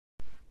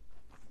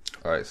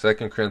All right, 2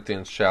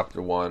 Corinthians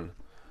chapter 1,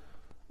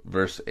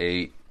 verse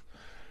 8.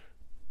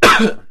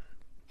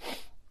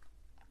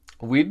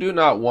 We do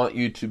not want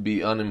you to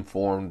be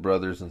uninformed,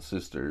 brothers and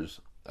sisters,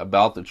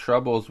 about the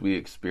troubles we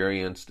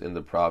experienced in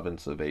the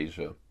province of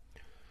Asia.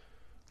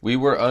 We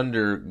were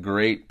under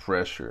great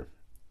pressure,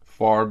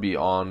 far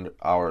beyond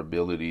our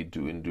ability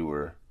to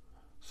endure,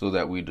 so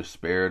that we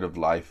despaired of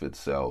life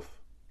itself.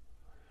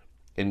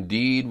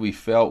 Indeed, we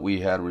felt we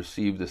had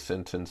received the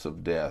sentence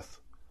of death.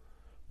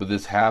 But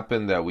this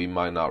happened that we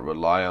might not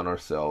rely on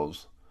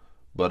ourselves,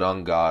 but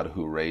on God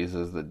who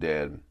raises the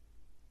dead.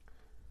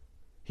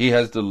 He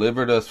has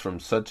delivered us from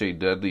such a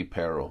deadly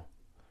peril,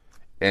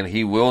 and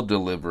he will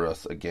deliver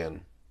us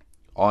again.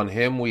 On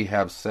him we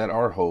have set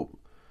our hope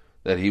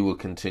that he will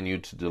continue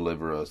to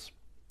deliver us.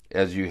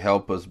 As you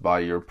help us by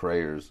your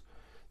prayers,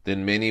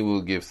 then many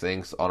will give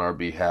thanks on our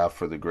behalf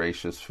for the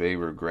gracious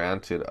favor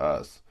granted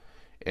us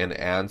in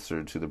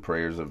answer to the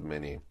prayers of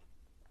many.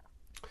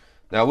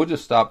 Now we'll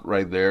just stop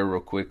right there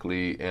real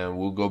quickly and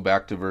we'll go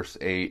back to verse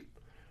 8.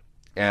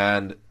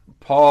 And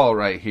Paul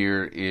right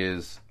here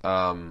is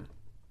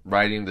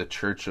writing the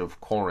church of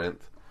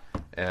Corinth.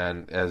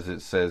 And as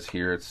it says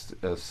here, it's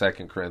 2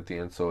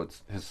 Corinthians, so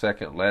it's his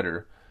second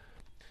letter.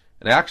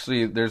 And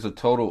actually there's a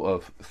total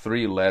of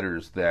 3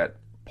 letters that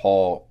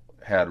Paul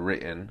had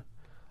written.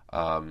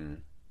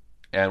 And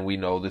we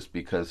know this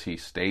because he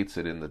states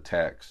it in the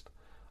text,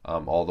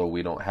 although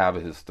we don't have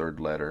his third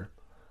letter.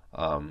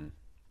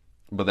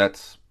 But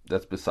that's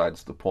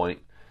besides the point.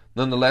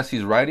 Nonetheless,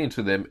 he's writing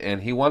to them,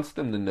 and he wants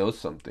them to know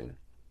something.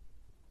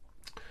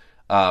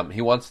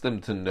 He wants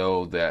them to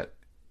know that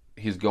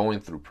he's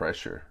going through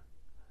pressure.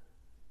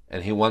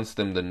 And he wants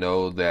them to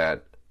know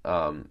that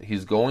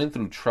he's going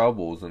through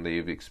troubles, and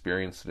they've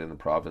experienced it in the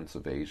province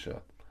of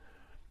Asia.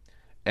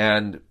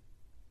 And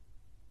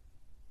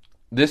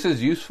this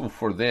is useful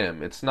for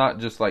them. It's not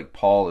just like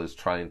Paul is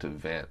trying to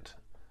vent,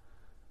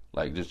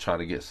 like just trying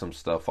to get some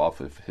stuff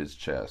off of his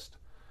chest.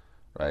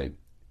 Right?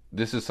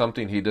 This is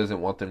something he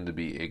doesn't want them to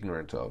be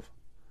ignorant of.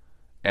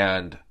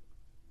 And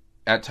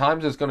at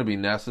times it's going to be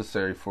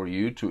necessary for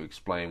you to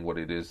explain what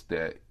it is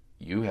that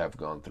you have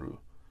gone through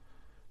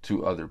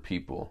to other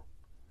people.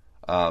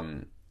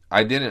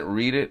 I didn't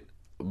read it,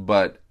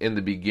 but in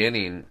the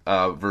beginning,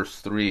 verse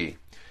 3,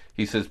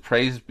 he says,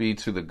 "Praise be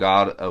to the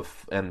God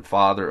of and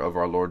Father of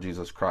our Lord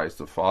Jesus Christ,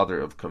 the Father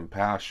of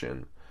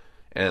compassion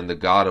and the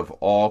God of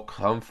all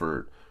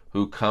comfort,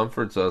 who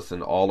comforts us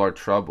in all our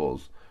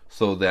troubles,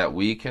 so that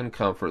we can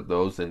comfort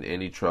those in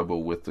any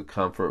trouble with the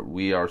comfort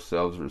we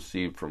ourselves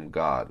receive from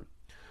God.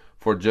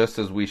 For just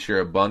as we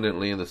share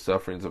abundantly in the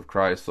sufferings of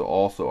Christ, so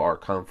also our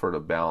comfort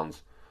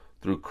abounds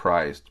through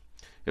Christ.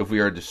 If we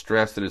are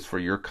distressed, it is for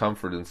your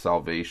comfort and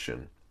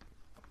salvation."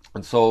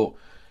 And so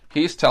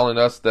he's telling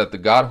us that the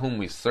God whom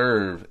we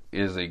serve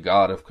is a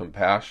God of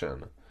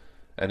compassion,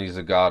 and he's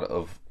a God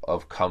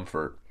of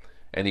comfort.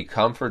 And he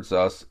comforts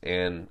us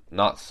in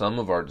not some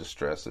of our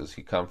distresses,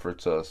 he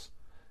comforts us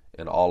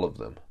in all of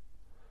them.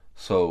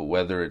 So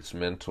whether it's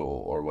mental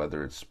or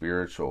whether it's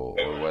spiritual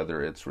or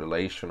whether it's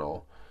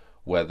relational,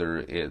 whether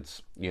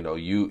it's,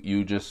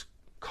 you just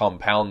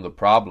compound the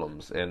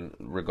problems, and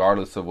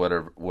regardless of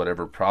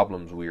whatever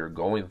problems we are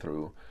going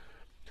through,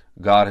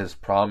 God has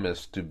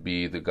promised to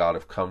be the God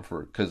of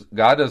comfort, because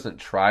God doesn't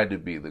try to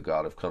be the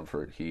God of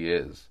comfort, he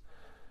is.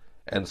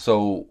 And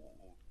so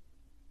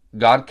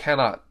God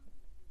cannot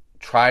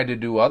try to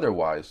do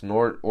otherwise,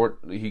 or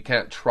he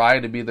can't try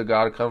to be the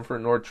God of comfort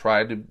nor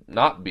try to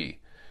not be.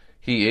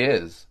 He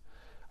is.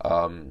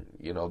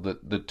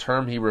 The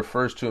term he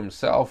refers to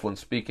himself when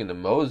speaking to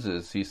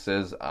Moses, he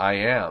says, "I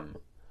am."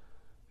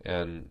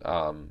 And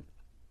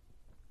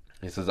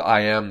he says, "I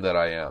am that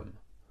I am."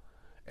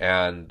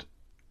 And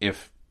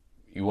if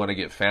you want to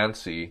get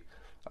fancy,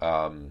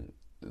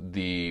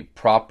 the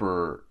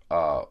proper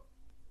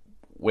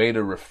way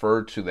to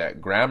refer to that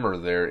grammar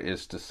there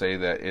is to say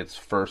that it's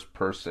first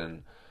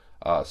person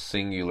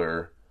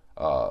singular.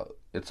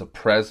 It's a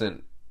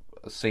present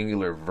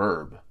singular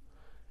verb.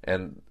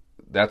 And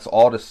that's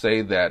all to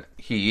say that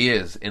he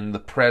is in the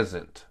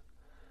present.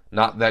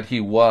 Not that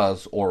he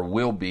was or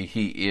will be,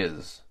 he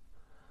is.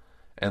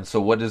 And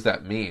so what does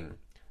that mean?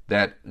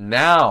 That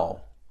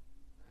now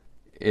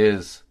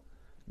is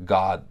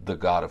God, the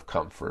God of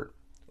comfort,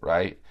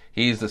 right?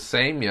 He's the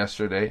same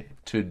yesterday,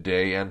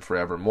 today, and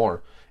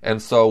forevermore.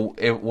 And so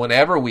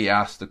whenever we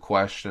ask the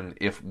question,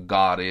 if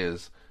God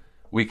is,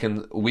 we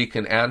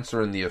can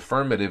answer in the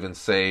affirmative and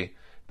say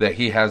that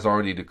he has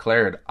already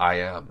declared, "I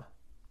am."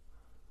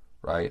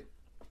 Right?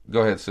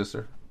 Go ahead,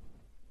 sister.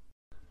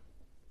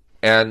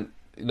 And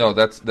no,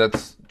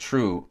 that's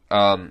true.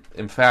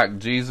 In fact,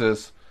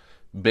 Jesus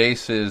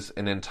bases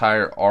an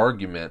entire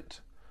argument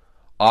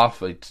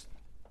off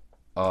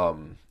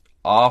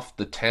off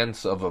the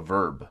tense of a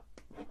verb.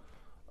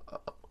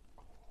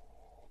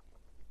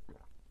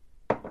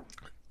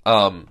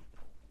 Well,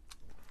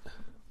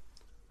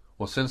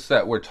 since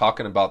that we're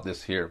talking about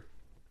this here,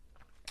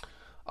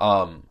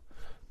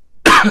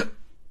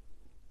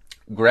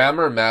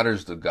 grammar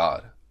matters to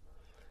God,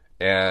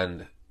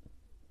 and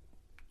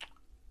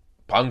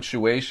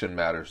punctuation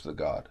matters to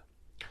God.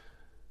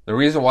 The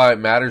reason why it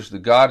matters to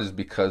God is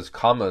because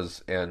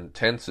commas and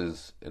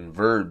tenses and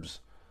verbs,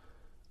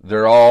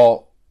 they're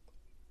all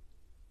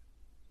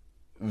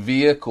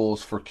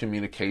vehicles for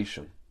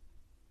communication.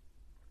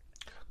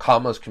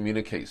 Commas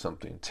communicate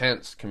something.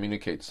 Tense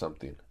communicates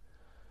something.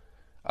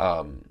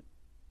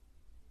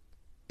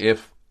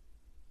 If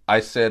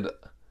I said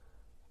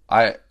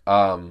I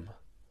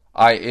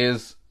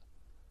is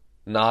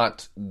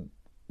not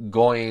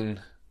going,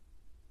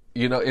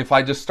 if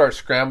I just start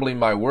scrambling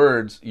my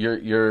words,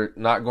 you're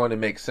not going to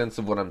make sense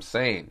of what I'm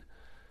saying.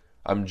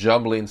 I'm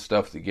jumbling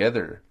stuff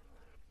together.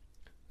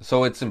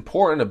 So it's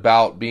important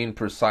about being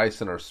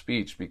precise in our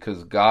speech,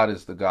 because God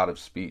is the God of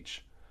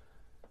speech.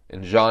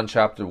 In John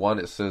chapter 1,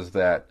 it says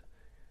that,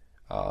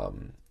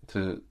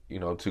 to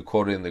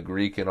quote it in the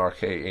Greek, in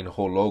arche, in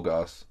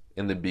hologos,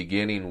 in the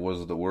beginning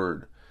was the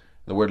Word.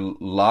 The word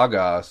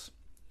logos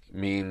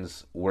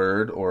means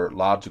word, or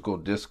logical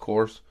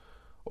discourse,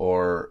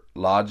 or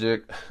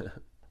logic.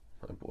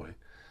 My boy.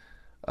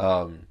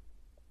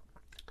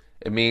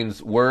 It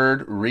means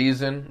word,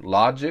 reason,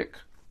 logic.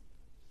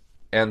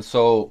 And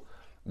so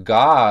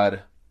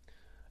God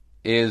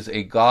is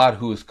a God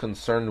who is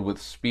concerned with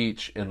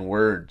speech and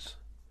words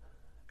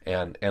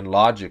and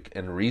logic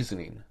and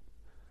reasoning.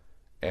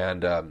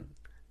 And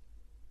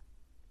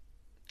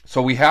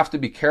so we have to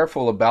be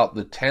careful about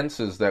the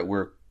tenses that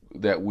we're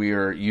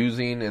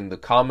using, and the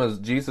commas.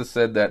 Jesus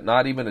said that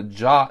not even a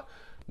jot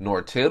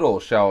nor tittle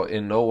shall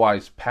in no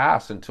wise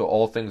pass until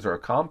all things are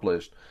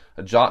accomplished.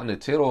 A jot and a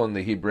tittle in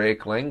the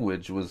Hebraic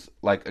language was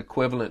like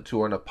equivalent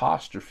to an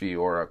apostrophe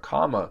or a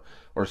comma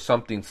or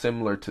something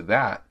similar to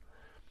that.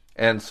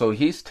 And so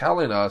he's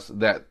telling us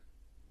that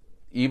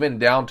even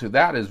down to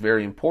that is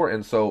very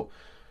important. So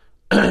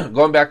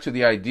going back to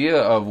the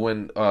idea of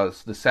when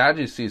the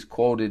Sadducees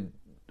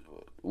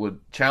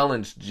would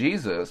challenge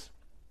Jesus,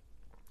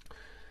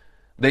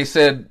 they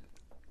said,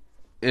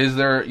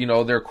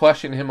 they're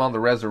questioning him on the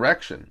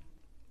resurrection.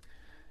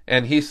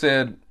 And he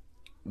said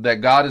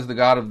that God is the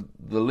God of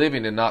the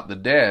living and not the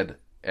dead.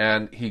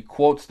 And he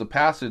quotes the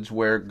passage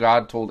where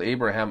God told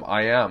Abraham,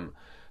 I am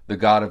the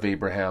God of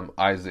Abraham,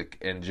 Isaac,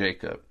 and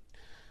Jacob.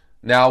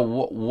 Now,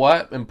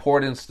 what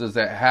importance does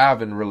that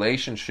have in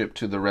relationship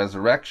to the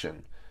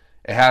resurrection?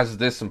 It has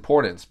this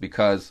importance,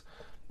 because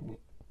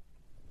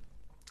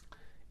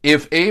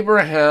if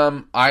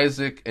Abraham,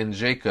 Isaac, and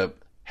Jacob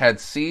had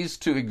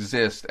ceased to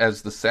exist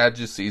as the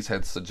Sadducees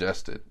had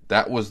suggested,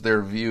 that was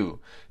their view,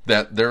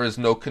 that there is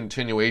no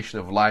continuation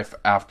of life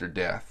after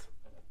death.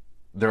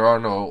 There are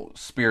no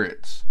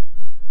spirits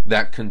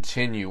that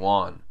continue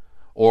on.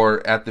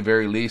 Or at the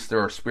very least,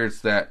 there are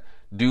spirits that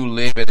do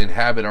live and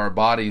inhabit our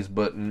bodies,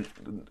 but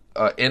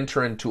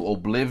enter into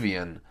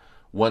oblivion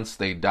once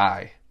they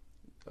die.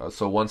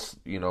 So once,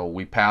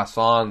 we pass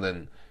on,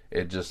 then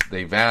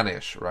they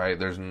vanish, right?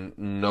 There's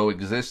no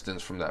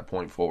existence from that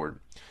point forward.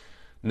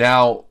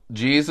 Now,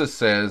 Jesus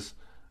says,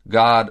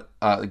 God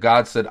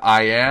said,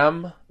 I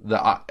am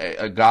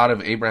the God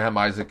of Abraham,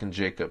 Isaac, and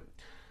Jacob.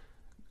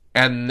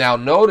 And now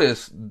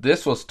notice,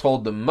 this was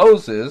told to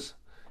Moses,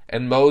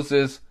 and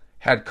Moses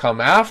had come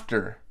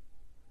after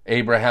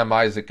Abraham,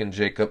 Isaac, and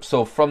Jacob.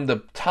 So from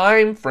the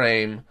time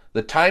frame,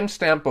 the time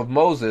stamp of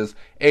Moses,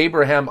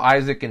 Abraham,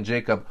 Isaac, and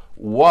Jacob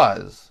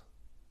was,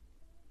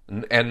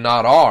 and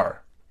not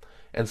are.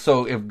 And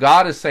so if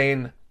God is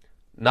saying,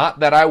 not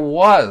that I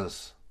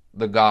was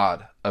the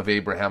God of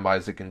Abraham,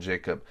 Isaac, and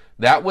Jacob,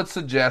 that would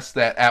suggest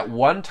that at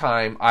one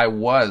time I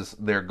was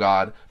their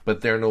God,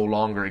 but they're no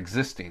longer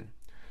existing.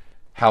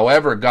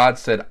 However, God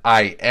said,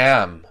 I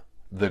am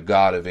the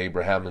God of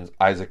Abraham, and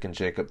Isaac, and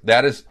Jacob.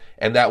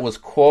 That was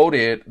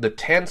quoted. The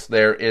tense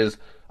there is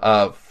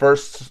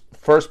first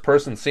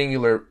person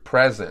singular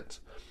present.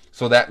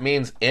 So that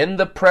means in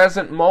the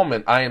present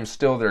moment, I am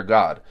still their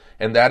God.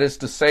 And that is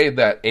to say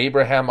that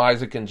Abraham,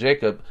 Isaac, and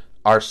Jacob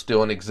are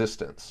still in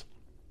existence.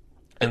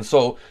 And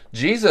so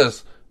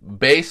Jesus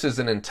bases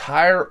an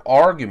entire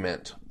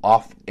argument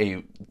off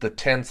the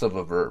tense of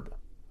a verb.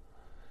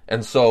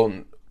 And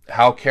so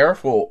how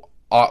careful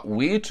ought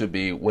we to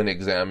be when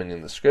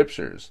examining the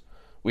scriptures?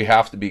 We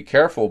have to be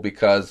careful,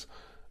 because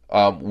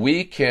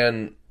we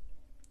can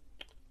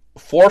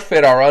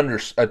forfeit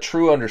a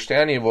true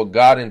understanding of what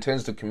God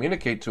intends to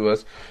communicate to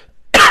us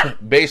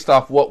based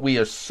off what we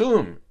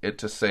assume it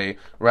to say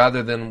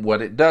rather than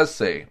what it does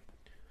say.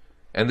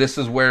 And this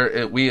is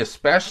where we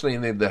especially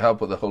need the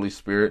help of the Holy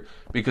Spirit,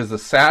 because the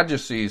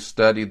Sadducees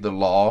studied the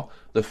law,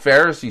 the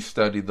Pharisees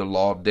studied the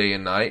law day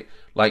and night,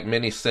 like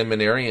many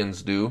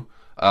seminarians do,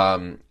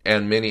 and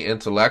many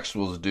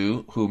intellectuals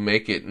do, who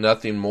make it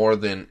nothing more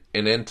than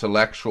an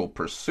intellectual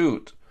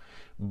pursuit,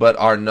 but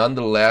are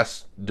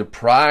nonetheless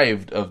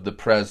deprived of the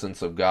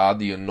presence of God,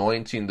 the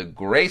anointing to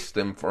grace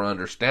them for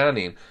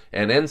understanding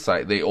and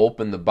insight. They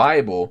open the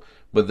Bible,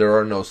 but there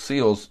are no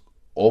seals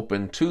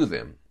open to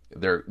them.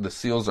 The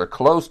seals are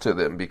closed to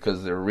them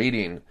because they're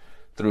reading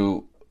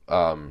through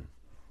a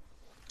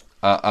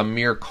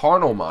mere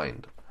carnal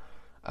mind.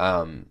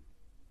 And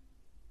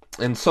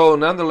so,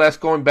 nonetheless,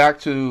 going back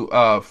to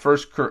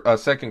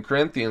 2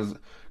 Corinthians,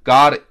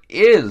 God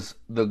is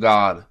the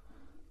God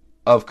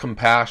of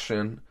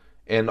compassion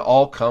and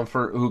all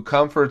comfort, who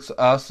comforts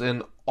us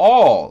in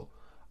all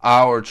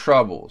our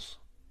troubles.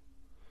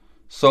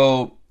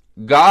 So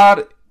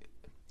God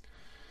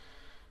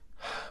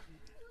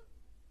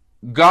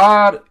is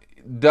not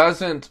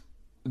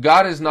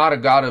a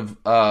God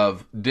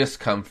of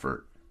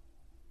discomfort.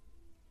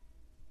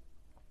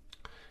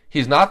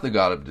 He's not the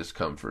God of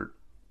discomfort.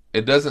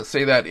 It doesn't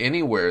say that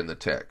anywhere in the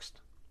text.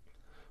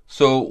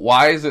 So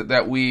why is it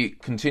that we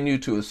continue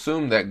to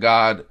assume that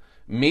God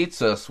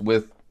meets us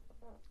with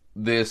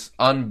this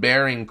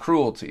unbearing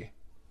cruelty?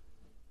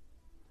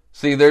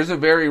 See, there's a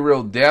very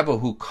real devil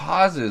who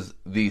causes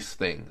these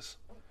things.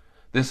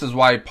 This is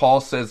why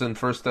Paul says in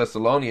 1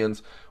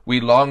 Thessalonians, we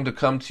long to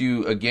come to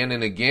you again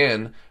and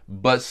again,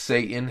 but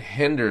Satan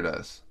hindered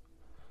us.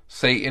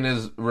 Satan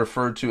is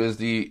referred to as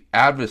the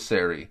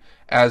adversary,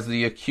 as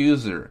the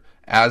accuser,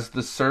 as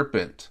the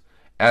serpent,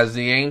 as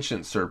the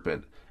ancient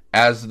serpent,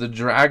 as the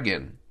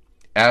dragon,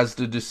 as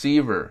the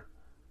deceiver,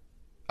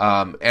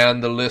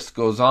 and the list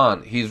goes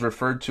on. He's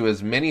referred to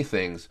as many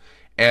things,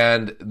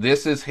 and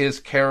this is his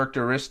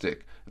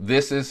characteristic.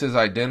 This is his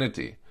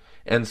identity.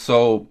 And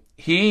so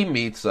he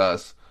meets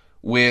us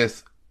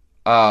with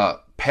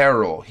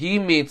peril. He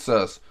meets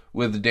us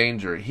with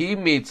danger. He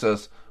meets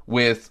us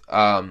with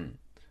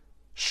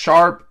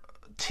sharp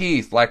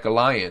teeth like a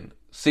lion,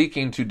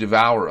 seeking to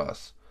devour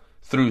us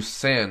through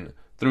sin,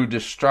 through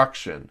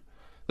destruction.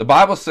 The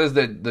Bible says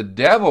that the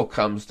devil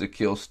comes to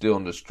kill, steal,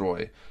 and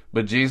destroy,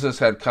 but Jesus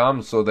had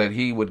come so that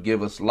he would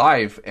give us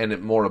life and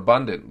it more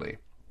abundantly.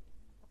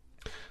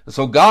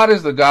 So God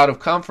is the God of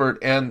comfort,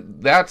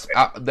 and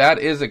that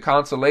is a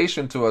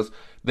consolation to us,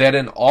 that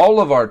in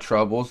all of our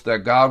troubles, that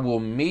God will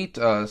meet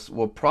us,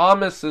 will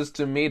promises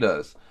to meet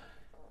us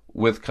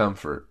with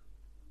comfort.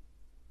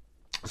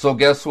 So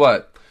guess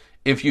what?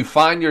 If you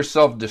find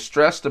yourself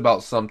distressed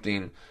about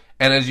something,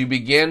 and as you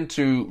begin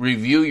to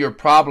review your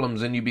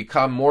problems and you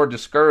become more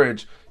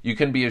discouraged, you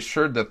can be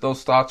assured that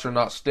those thoughts are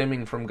not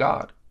stemming from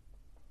God.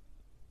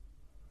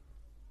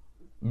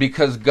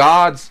 Because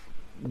God's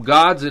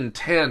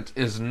intent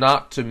is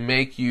not to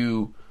make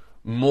you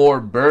more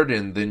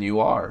burdened than you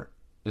are.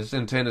 His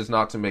intent is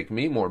not to make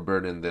me more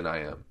burdened than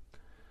I am.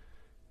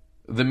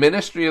 The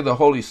ministry of the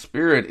Holy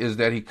Spirit is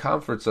that he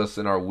comforts us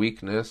in our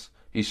weakness.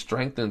 He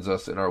strengthens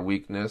us in our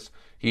weakness.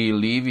 He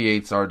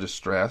alleviates our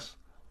distress.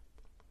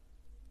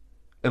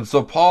 And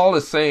so Paul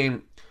is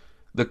saying,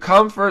 the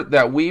comfort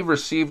that we've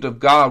received of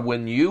God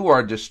when you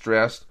are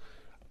distressed,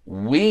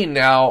 we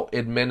now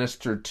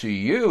administer to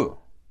you.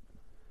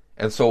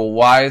 And so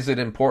why is it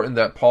important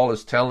that Paul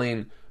is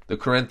telling the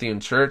Corinthian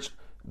church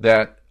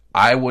that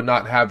I would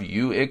not have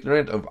you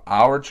ignorant of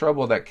our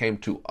trouble that came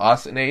to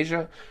us in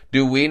Asia?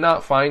 Do we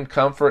not find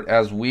comfort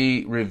as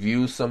we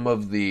review some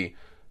of the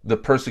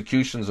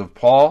persecutions of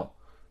Paul?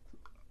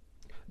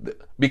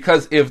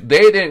 Because if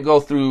they didn't go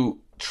through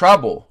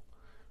trouble,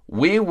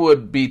 we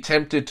would be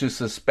tempted to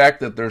suspect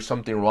that there's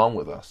something wrong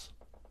with us.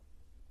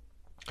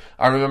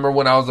 I remember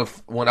when I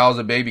was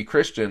a baby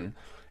Christian,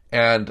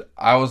 and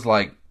I was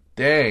like,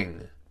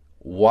 dang,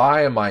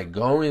 why am I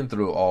going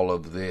through all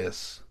of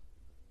this?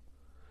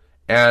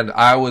 And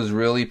I was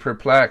really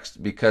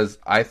perplexed because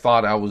I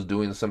thought I was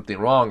doing something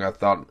wrong. I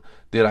thought,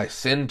 did I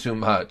sin too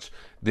much?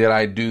 Did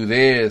I do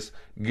this?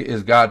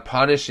 Is God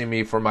punishing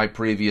me for my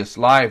previous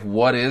life?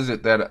 What is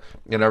it that...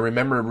 And I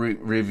remember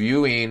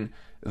reviewing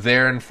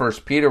there in 1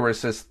 Peter where it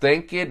says,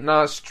 think it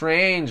not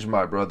strange,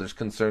 my brothers,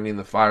 concerning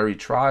the fiery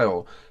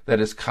trial that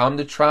has come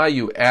to try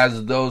you,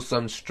 as though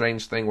some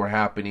strange thing were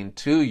happening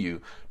to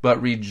you.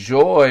 But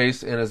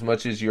rejoice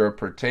inasmuch as you are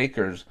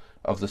partakers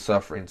of the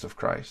sufferings of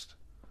Christ.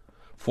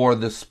 For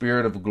the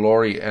Spirit of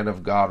glory and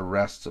of God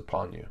rests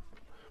upon you.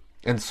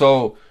 And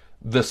so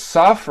the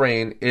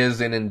suffering is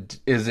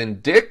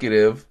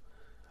indicative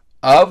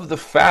of the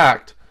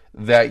fact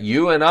that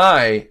you and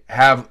I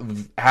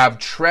have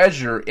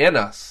treasure in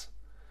us.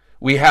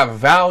 We have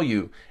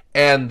value,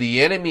 and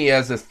the enemy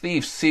as a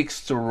thief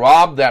seeks to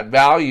rob that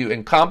value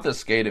and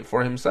confiscate it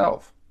for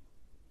himself.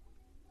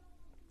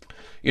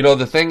 You know,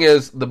 the thing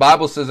is, the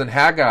Bible says in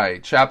Haggai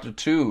chapter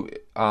 2,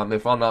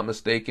 if I'm not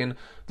mistaken,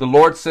 the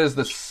Lord says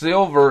the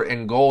silver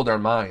and gold are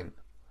mine.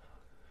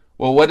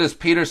 Well, what does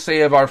Peter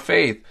say of our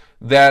faith?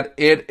 That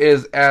it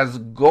is as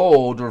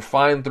gold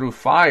refined through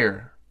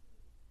fire.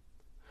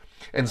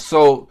 And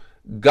so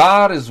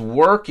God is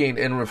working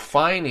and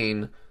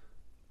refining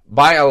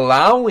by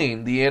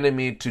allowing the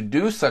enemy to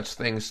do such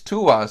things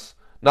to us.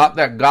 Not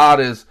that God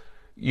is,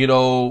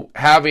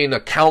 having a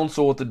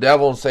counsel with the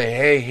devil and say,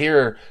 hey,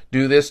 here,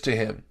 do this to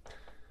him.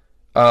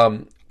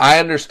 I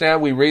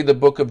understand we read the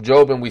book of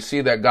Job and we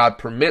see that God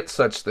permits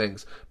such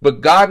things.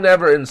 But God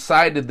never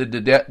incited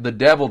the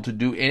devil to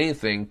do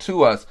anything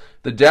to us.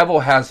 The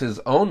devil has his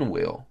own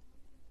will,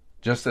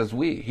 just as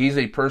we. He's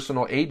a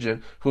personal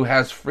agent who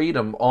has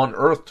freedom on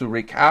earth to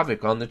wreak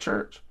havoc on the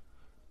church.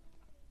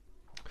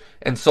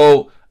 And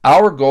so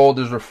our gold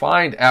is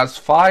refined as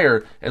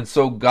fire. And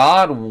so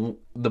God,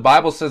 the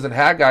Bible says in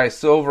Haggai,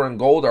 silver and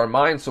gold are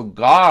mine. So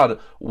God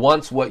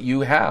wants what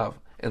you have.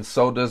 and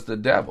so does the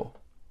devil.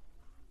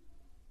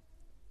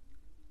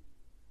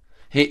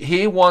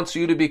 He wants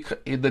you to be,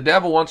 the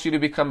devil wants you to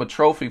become a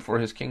trophy for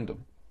his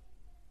kingdom.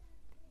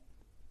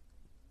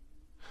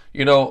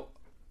 You know,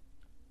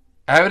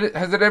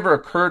 has it ever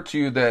occurred to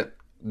you that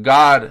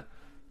God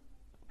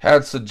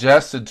had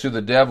suggested to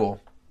the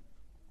devil,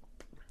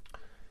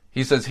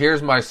 he says,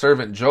 here's my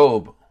servant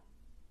Job.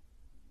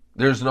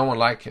 There's no one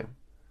like him.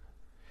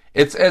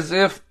 It's as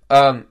if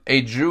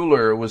a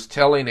jeweler was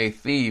telling a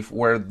thief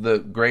where the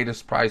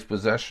greatest prized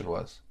possession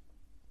was.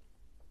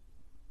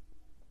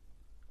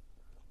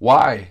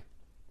 Why?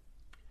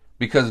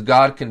 Because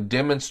God can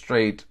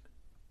demonstrate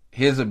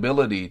his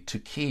ability to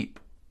keep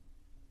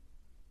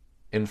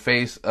in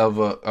face of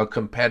a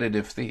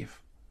competitive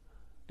thief.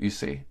 Do you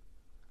see?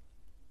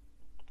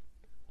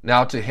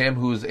 Now to him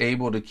who is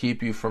able to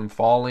keep you from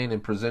falling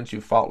and present you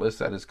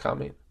faultless at his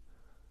coming.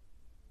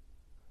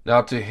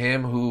 Now to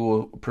him who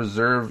will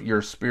preserve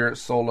your spirit,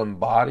 soul, and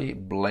body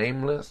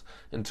blameless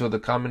until the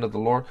coming of the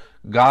Lord.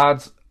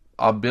 God's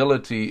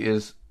ability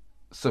is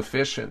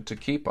sufficient to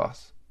keep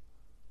us.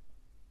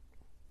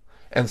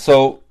 And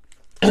so,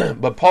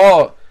 but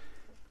Paul,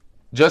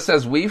 just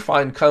as we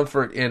find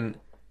comfort in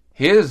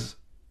his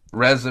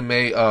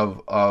resume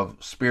of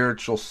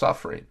spiritual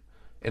suffering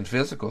and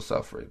physical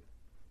suffering,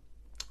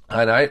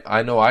 and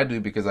I know I do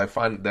because I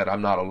find that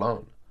I'm not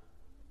alone.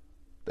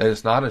 That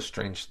it's not a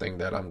strange thing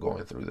that I'm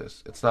going through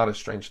this. It's not a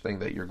strange thing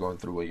that you're going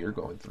through what you're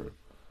going through.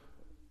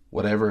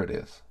 Whatever it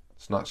is,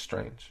 it's not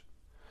strange.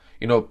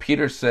 You know,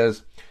 Peter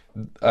says,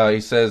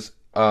 he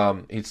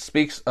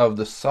speaks of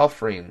the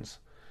sufferings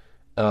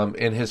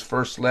in his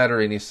first letter,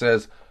 and he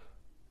says,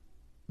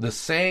 the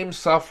same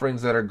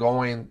sufferings that are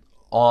going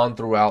on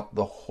throughout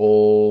the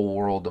whole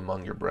world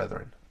among your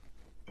brethren.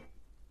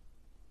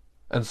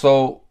 And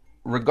so,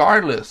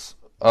 regardless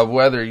of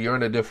whether you're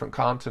in a different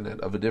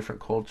continent, of a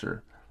different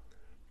culture,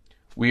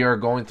 we are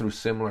going through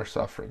similar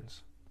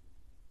sufferings.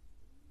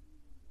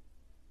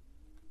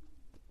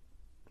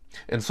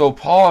 And so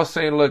Paul is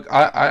saying, look,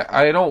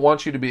 I don't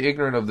want you to be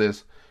ignorant of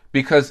this,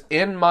 because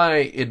in my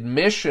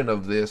admission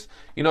of this,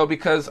 you know,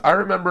 because I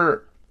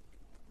remember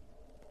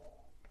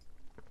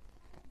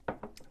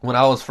when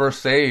I was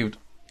first saved,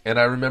 and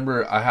I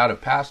remember I had a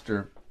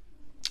pastor,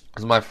 it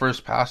was my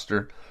first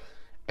pastor,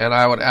 and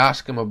I would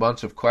ask him a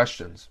bunch of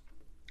questions.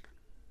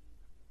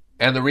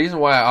 And the reason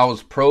why I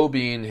was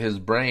probing his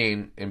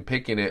brain and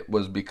picking it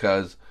was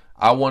because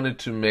I wanted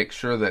to make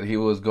sure that he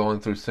was going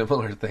through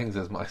similar things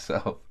as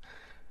myself.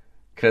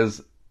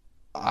 Because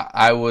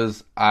I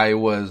was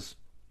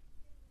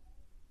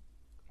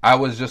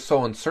just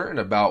so uncertain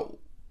about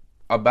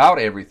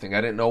everything.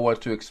 I didn't know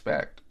what to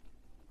expect.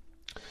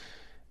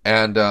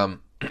 And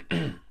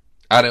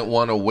I didn't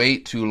want to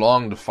wait too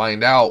long to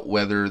find out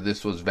whether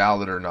this was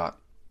valid or not.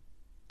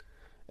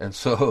 And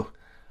so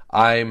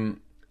I'm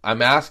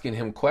asking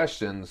him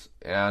questions,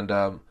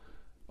 and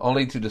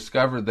only to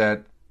discover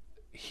that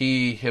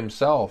he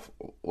himself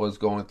was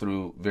going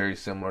through very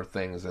similar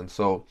things. And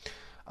so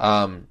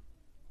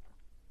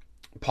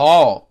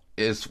Paul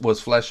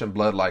was flesh and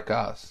blood like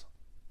us.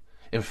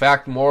 In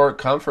fact, more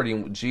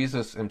comforting,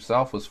 Jesus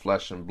himself was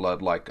flesh and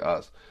blood like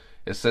us.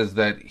 It says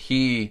that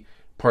he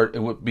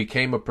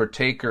became a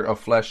partaker of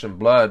flesh and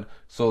blood,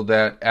 so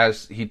that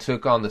as he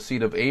took on the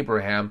seed of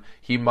Abraham,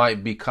 he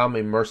might become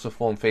a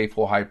merciful and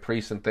faithful high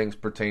priest in things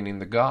pertaining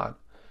to God.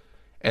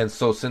 And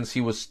so, since he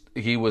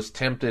was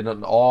tempted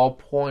on all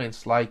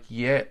points like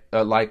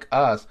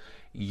us,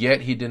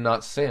 yet he did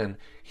not sin,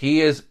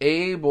 he is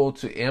able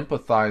to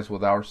empathize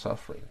with our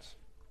sufferings.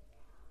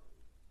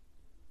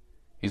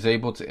 He's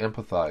able to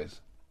empathize.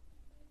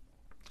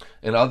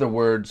 In other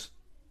words,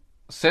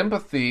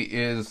 sympathy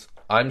is,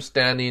 I'm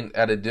standing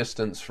at a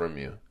distance from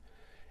you,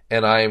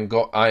 and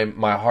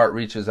my heart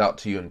reaches out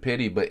to you in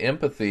pity. But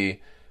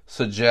empathy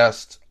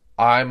suggests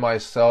I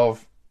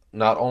myself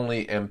not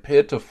only am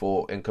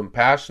pitiful and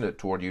compassionate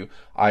toward you,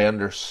 I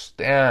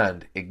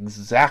understand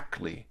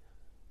exactly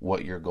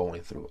what you're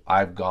going through.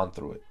 I've gone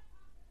through it.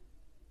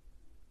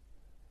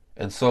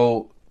 And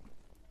so,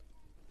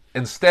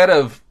 instead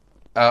of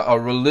a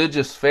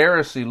religious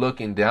Pharisee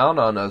looking down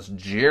on us,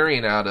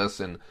 jeering at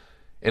us, and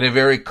in a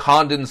very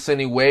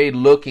condescending way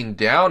looking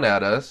down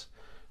at us,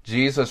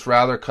 Jesus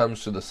rather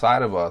comes to the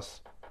side of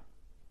us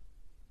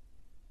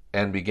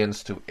and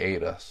begins to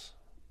aid us,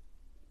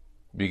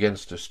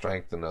 begins to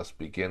strengthen us,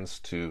 begins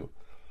to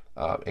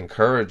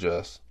encourage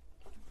us.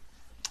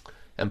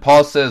 And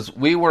Paul says,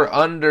 we were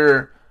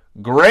under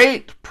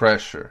great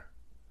pressure.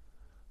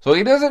 So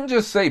he doesn't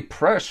just say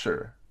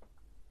pressure.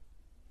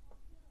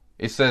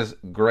 He says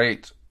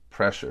great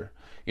pressure.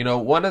 You know,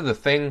 one of the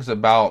things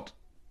about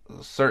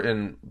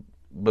certain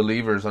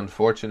believers,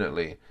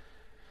 unfortunately,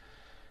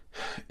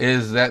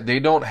 is that they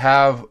don't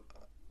have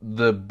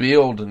the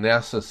build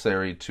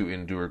necessary to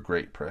endure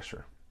great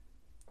pressure.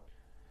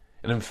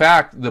 And in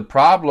fact, the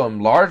problem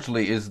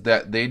largely is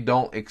that they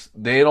don't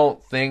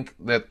think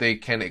that they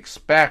can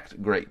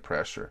expect great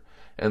pressure,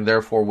 and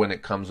therefore when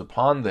it comes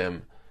upon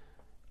them,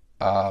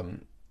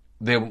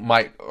 they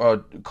might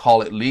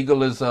call it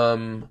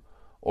legalism,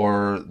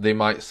 Or they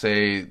might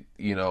say,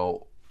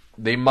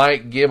 they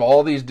might give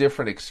all these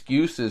different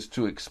excuses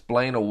to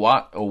explain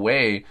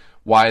away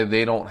why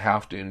they don't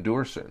have to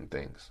endure certain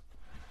things.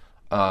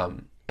 I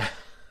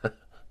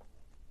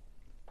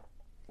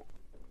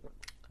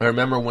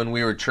remember when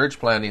we were church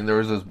planting, there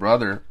was this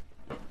brother.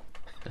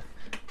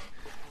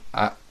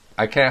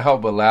 I can't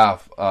help but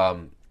laugh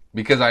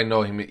because I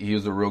know him. He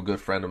was a real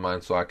good friend of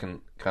mine, so I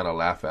can kind of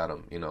laugh at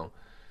him,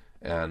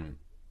 and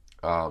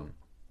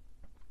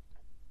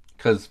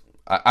because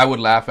I would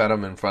laugh at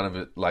him in front of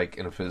it, like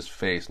in his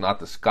face, not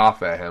to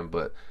scoff at him,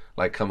 but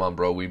like, come on,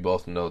 bro, we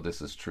both know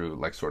this is true,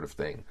 like sort of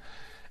thing.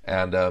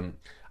 And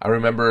I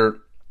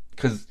remember,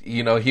 because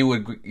he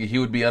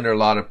would be under a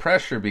lot of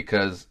pressure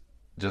because,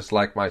 just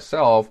like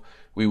myself,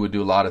 we would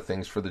do a lot of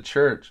things for the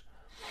church,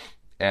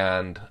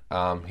 and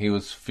he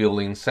was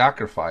feeling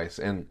sacrifice,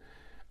 and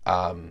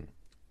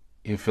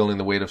he was feeling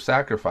the weight of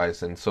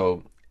sacrifice, and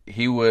so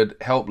he would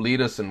help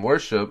lead us in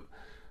worship,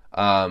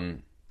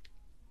 and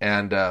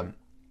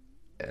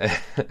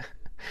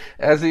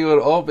as he would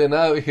open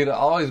up, he'd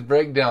always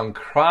break down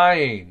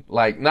crying,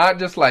 like not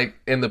just like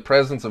in the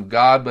presence of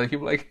God, but he'd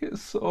be like,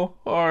 "It's so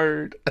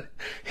hard."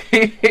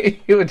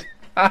 he would,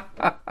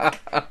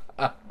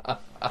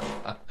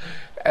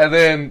 and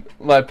then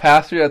my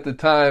pastor at the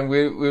time,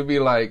 we'd be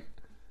like,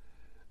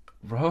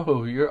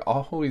 "Bro, you're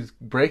always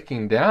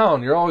breaking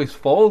down. You're always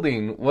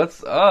folding.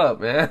 What's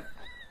up, man?"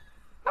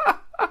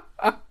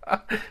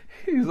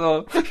 He's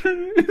all,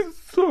 "It's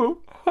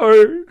so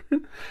hard."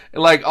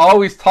 And like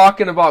always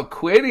talking about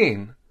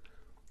quitting.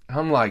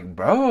 I'm like,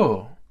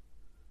 "Bro,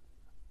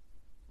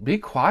 be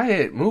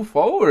quiet, move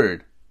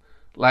forward."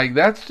 Like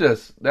that's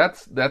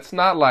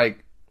not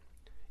like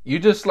you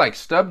just like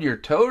stubbed your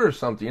toe or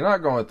something. You're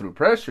not going through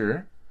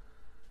pressure.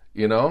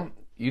 You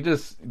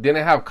just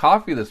didn't have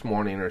coffee this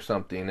morning or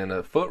something, in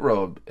a foot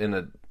rub, in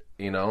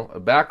a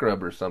back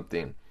rub or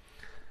something,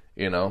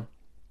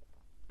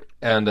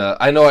 And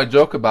I know I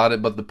joke about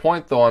it, but the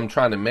point though I'm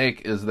trying to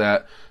make is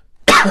that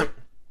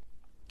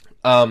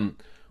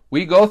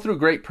we go through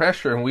great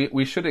pressure, and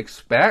we should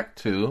expect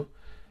to,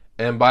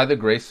 and by the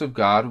grace of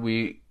God,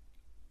 we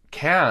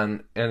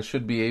can and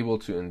should be able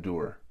to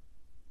endure.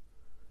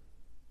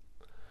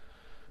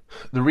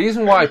 The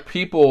reason why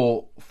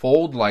people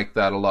fold like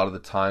that a lot of the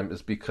time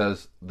is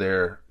because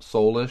they're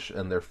soulish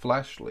and they're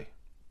fleshly.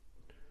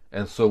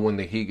 And so when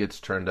the heat gets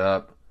turned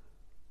up,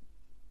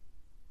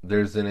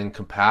 there's an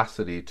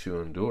incapacity to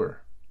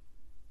endure.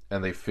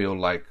 And they feel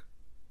like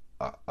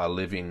a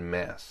living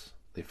mess.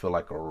 They feel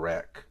like a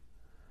wreck.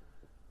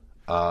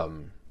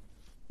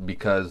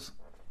 Because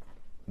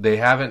they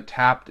haven't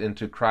tapped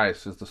into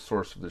Christ as the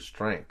source of their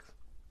strength.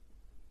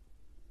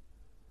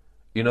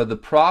 The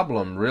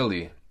problem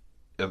really,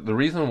 the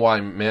reason why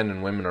men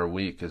and women are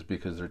weak is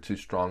because they're too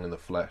strong in the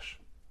flesh.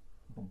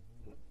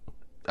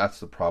 That's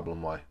the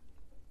problem why.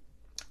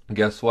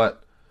 Guess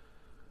what?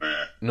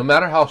 No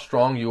matter how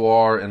strong you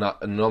are, and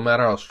no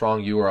matter how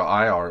strong you or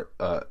I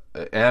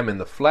am in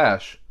the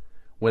flesh,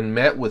 when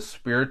met with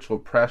spiritual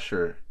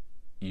pressure,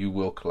 you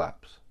will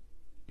collapse.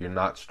 You're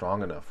not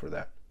strong enough for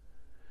that.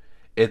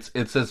 It's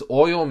as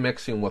oil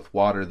mixing with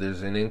water.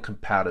 There's an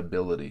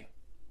incompatibility.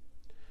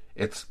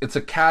 It's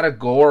a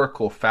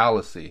categorical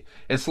fallacy.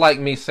 It's like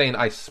me saying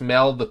I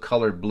smell the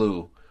color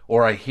blue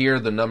or I hear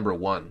the number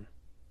 1.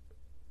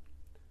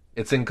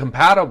 It's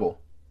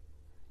incompatible.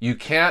 You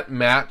can't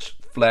match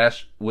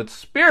flesh with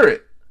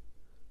spirit.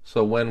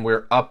 So when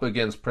we're up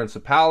against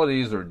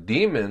principalities or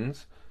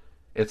demons,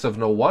 it's of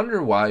no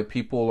wonder why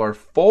people are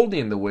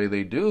folding the way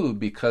they do,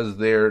 because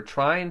they're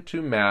trying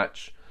to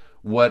match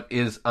what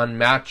is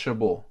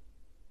unmatchable.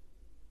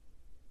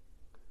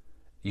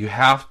 You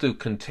have to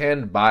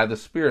contend by the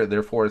Spirit.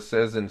 Therefore it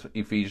says in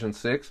Ephesians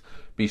 6,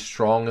 be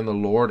strong in the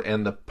Lord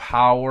and the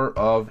power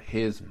of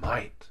His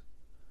might.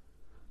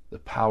 The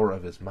power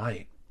of His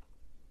might.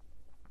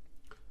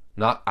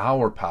 Not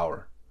our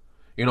power.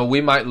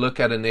 We might look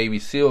at a Navy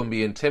SEAL and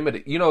be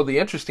intimidated. The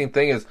interesting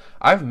thing is,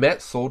 I've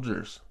met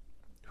soldiers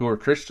who are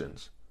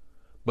Christians,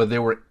 but they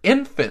were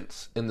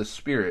infants in the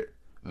Spirit,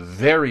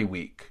 very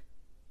weak.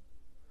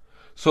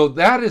 So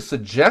that is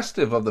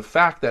suggestive of the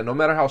fact that no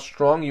matter how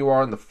strong you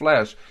are in the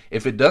flesh,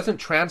 if it doesn't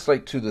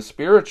translate to the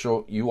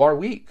spiritual, you are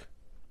weak.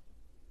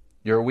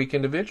 You're a weak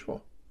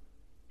individual.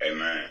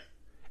 Amen.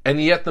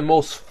 And yet the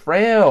most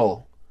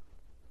frail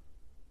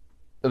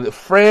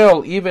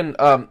even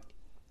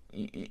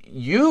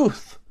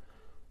youth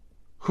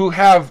who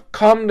have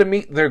come to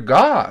meet their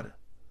God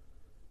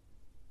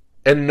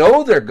and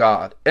know their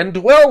God and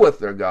dwell with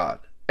their God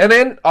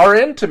and are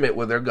intimate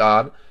with their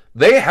God,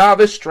 they have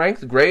a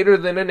strength greater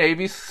than a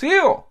Navy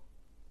SEAL.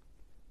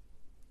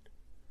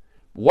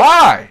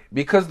 Why?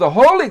 Because the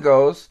Holy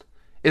Ghost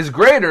is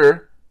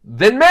greater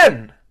than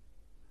men.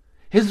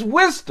 His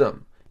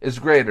wisdom is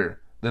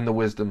greater than the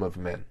wisdom of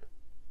men.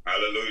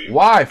 Hallelujah.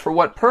 Why? For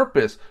what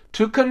purpose?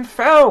 To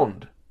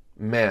confound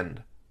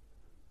men.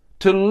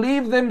 To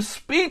leave them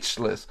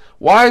speechless.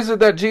 Why is it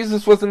that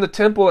Jesus was in the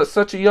temple at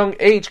such a young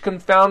age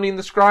confounding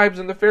the scribes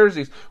and the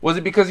Pharisees? Was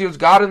it because he was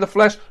God in the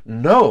flesh?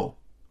 No,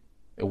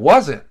 it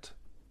wasn't.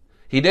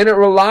 He didn't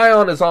rely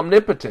on his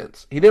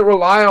omnipotence. He didn't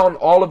rely on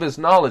all of his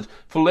knowledge.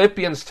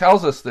 Philippians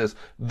tells us this.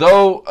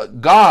 Though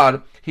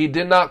God, he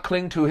did not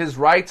cling to his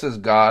rights as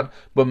God,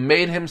 but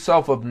made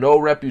himself of no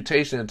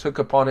reputation and took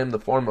upon him the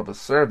form of a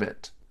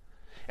servant.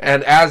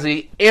 And as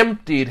he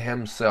emptied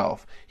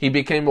himself, he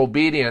became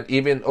obedient,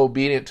 even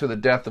obedient to the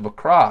death of a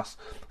cross.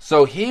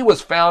 So he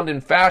was found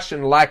in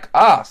fashion like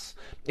us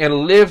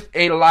and lived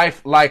a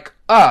life like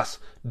us,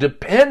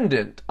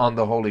 dependent on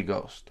the Holy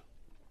Ghost.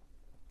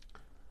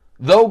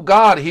 Though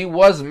God, he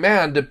was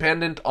man,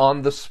 dependent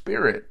on the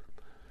Spirit.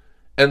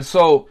 And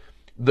so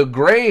the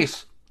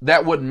grace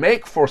that would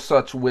make for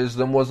such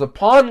wisdom was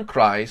upon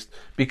Christ,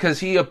 because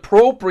he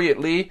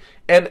appropriately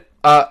and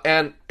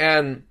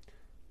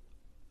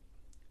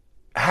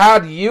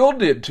had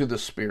yielded to the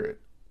Spirit.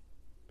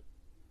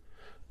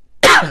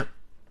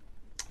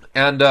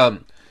 And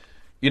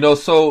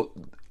so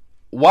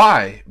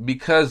why?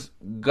 Because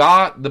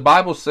God, the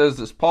Bible says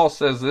this, Paul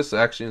says this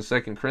actually in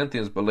 2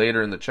 Corinthians, but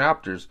later in the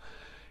chapters,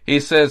 he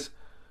says,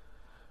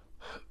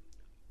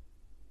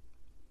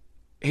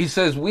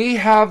 we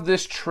have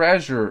this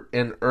treasure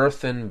in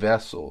earthen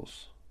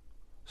vessels,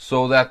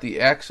 so that the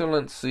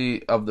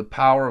excellency of the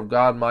power of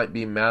God might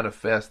be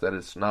manifest, that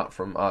it's not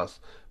from us,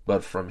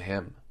 but from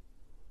him.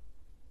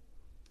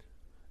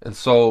 And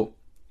so,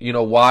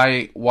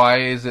 why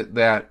is it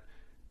that,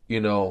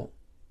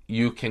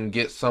 you can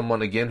get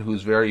someone, again,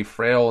 who's very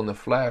frail in the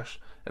flesh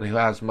and who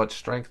has much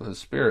strength in the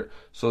Spirit,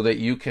 so that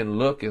you can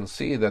look and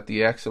see that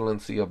the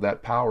excellency of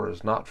that power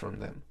is not from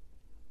them?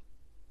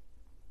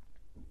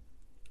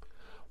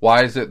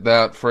 Why is it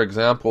that, for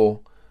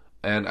example,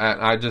 and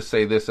I just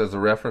say this as a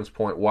reference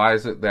point, why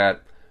is it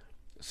that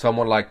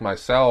someone like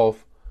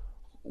myself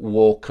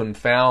will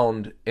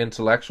confound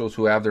intellectuals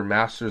who have their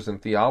masters in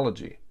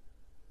theology?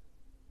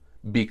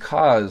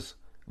 Because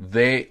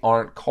they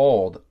aren't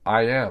called,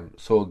 I am.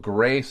 So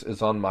grace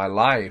is on my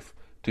life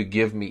to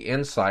give me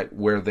insight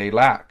where they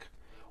lack.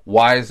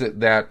 Why is it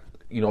that,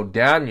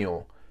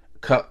 Daniel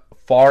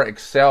far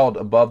excelled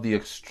above the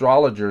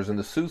astrologers and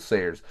the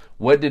soothsayers?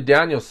 What did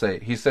Daniel say?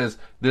 He says,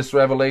 this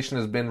revelation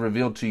has been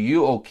revealed to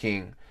you, O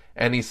king.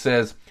 And he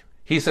says,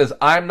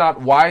 I'm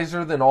not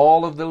wiser than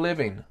all of the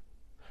living,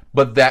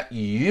 but that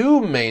you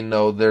may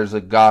know there's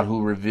a God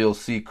who reveals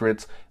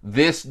secrets.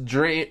 This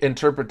dream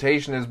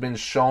interpretation has been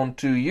shown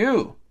to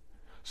you.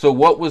 So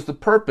what was the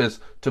purpose?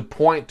 To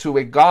point to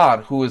a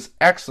God who is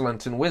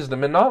excellent in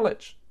wisdom and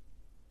knowledge.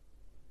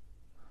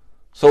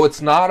 So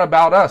it's not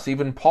about us.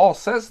 Even Paul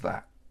says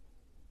that.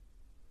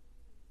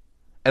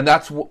 And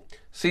that's what,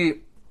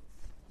 see,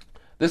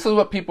 this is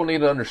what people need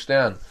to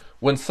understand.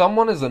 When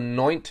someone is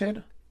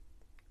anointed,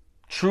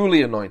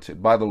 truly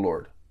anointed by the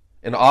Lord,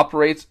 and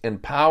operates in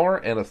power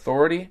and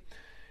authority,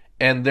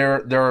 and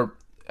and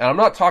I'm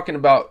not talking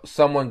about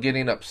someone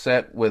getting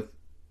upset with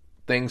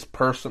things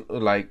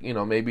like,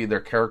 maybe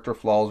their character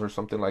flaws or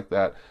something like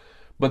that,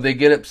 but they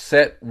get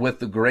upset with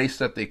the grace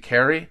that they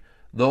carry.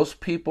 Those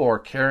people are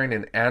carrying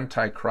an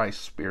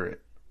antichrist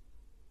spirit.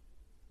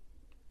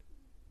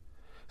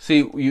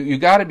 See, you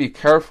got to be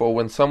careful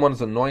when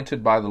someone's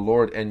anointed by the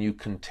Lord and you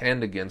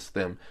contend against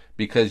them,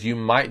 because you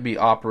might be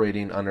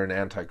operating under an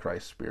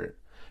antichrist spirit.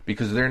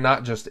 Because they're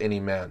not just any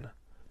man.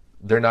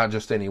 They're not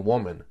just any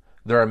woman.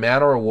 They're a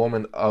man or a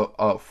woman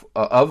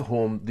of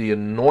whom the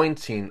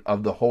anointing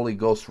of the Holy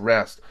Ghost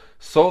rests.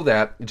 So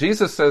that,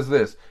 Jesus says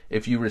this,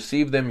 if you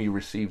receive them, you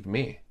received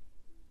me.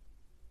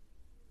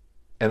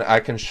 And I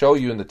can show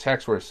you in the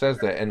text where it says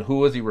that. And who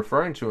was he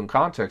referring to in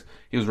context?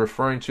 He was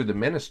referring to the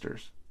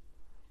ministers.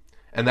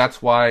 And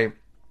that's why,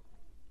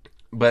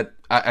 but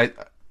I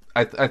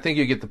think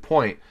you get the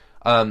point.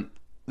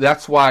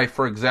 That's why,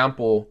 for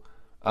example,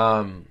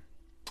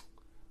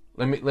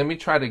 let me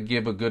try to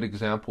give a good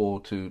example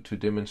to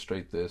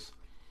demonstrate this.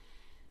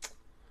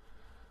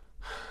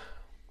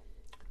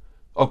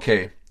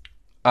 Okay,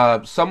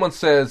 someone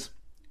says,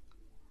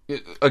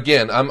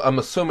 again, I'm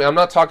assuming, I'm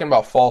not talking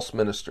about false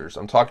ministers.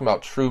 I'm talking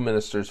about true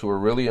ministers who are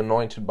really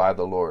anointed by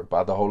the Lord,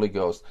 by the Holy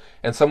Ghost.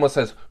 And someone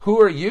says, who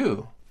are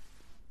you?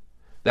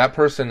 That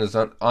person is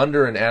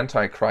under an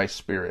antichrist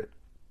spirit,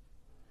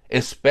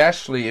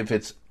 especially if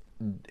it's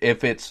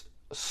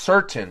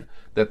certain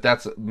that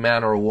that's a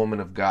man or a woman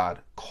of God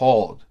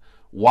called.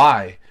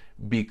 Why?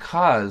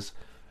 Because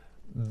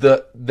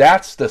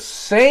that's the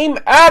same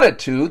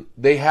attitude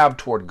they have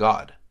toward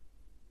God.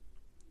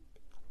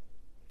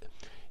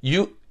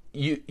 You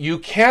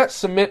can't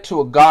submit to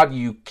a God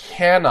you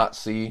cannot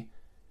see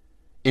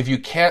if you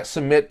can't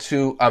submit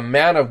to a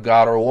man of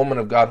God or a woman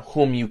of God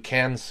whom you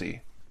can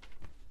see.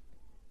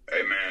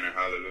 Amen and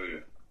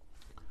hallelujah.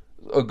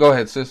 Go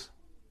ahead, sis.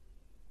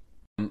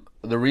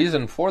 The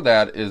reason for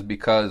that is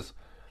because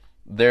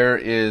there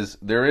is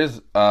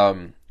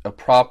a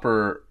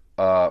proper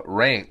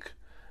rank.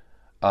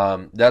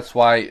 That's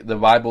why the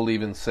Bible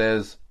even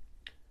says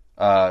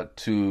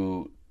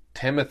to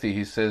Timothy,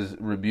 he says,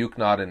 rebuke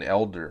not an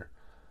elder.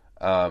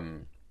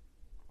 And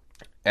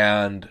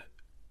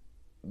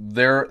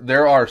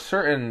there are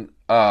certain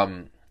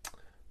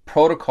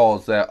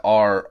protocols that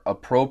are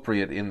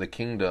appropriate in the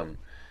kingdom.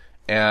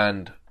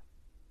 And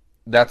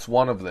that's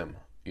one of them,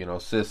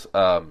 sis.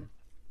 But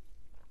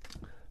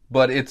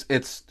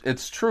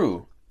it's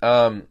true.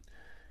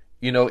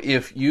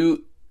 If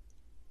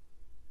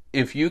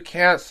you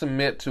can't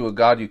submit to a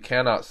God you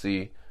cannot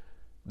see,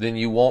 then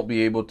you won't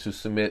be able to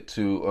submit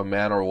to a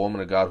man or a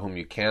woman of God whom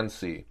you can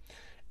see.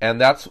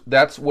 And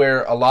that's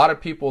where a lot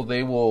of people,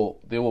 they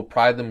will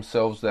pride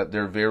themselves that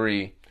they're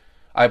very.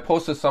 I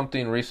posted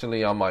something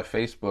recently on my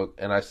Facebook,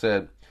 and I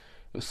said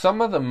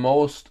some of the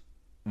most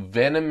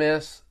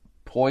venomous,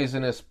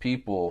 poisonous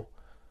people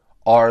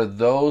are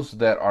those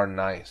that are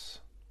nice.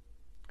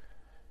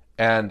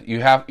 And you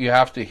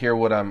have to hear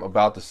what I'm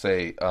about to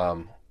say.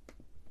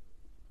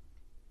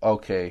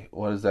 Okay,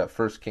 what is that?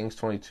 1 Kings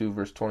 22,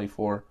 verse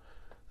 24.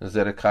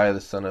 Zedekiah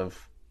the son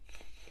of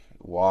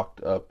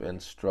walked up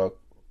and struck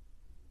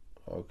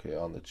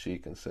on the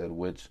cheek and said,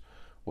 "Which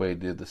way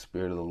did the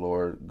Spirit of the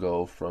Lord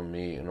go from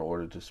me in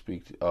order to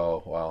speak to?"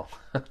 Oh, wow.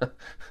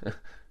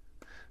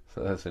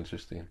 So that's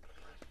interesting.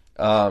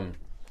 Thank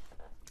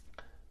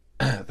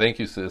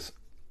you, sis.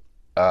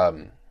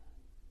 Oh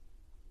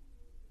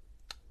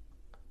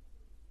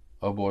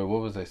boy,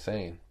 what was I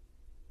saying?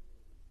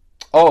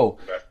 Oh,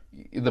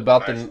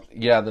 about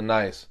the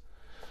nice.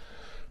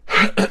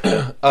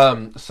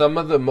 Some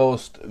of the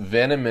most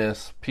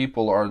venomous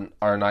people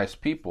are nice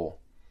people,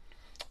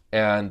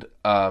 and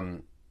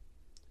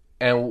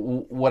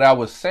what I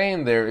was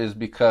saying there is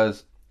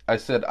because I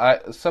said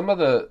some of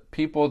the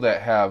people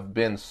that have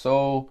been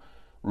so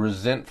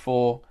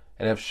resentful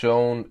and have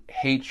shown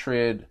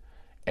hatred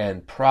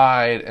and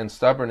pride and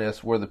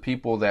stubbornness were the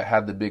people that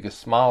had the biggest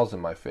smiles in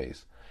my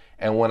face.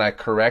 And when I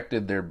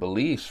corrected their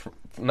beliefs,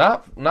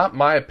 not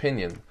my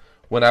opinion,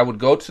 when I would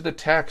go to the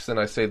text and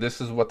I say,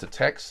 this is what the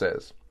text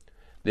says,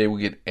 they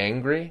would get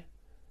angry,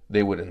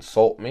 they would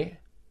insult me.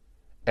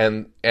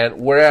 And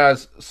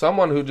whereas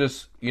someone who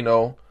just,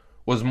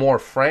 was more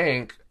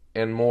frank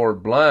and more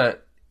blunt,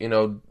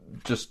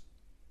 just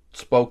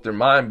spoke their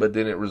mind but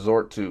didn't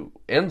resort to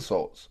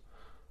insults,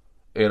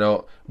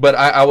 But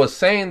I was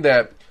saying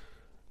that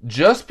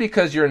just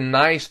because you're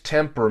nice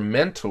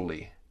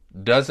temperamentally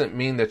doesn't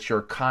mean that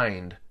you're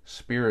kind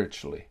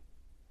spiritually.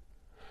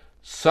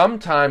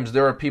 Sometimes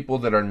there are people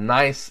that are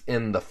nice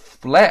in the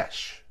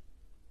flesh,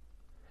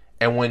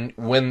 and when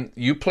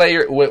you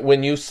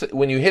when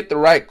you hit the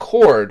right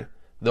chord,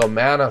 they'll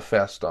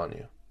manifest on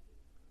you,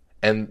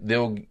 and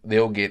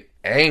they'll get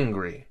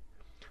angry.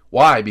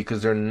 Why?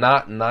 Because they're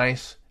not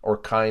nice or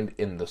kind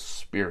in the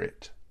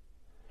spirit.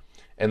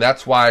 And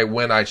that's why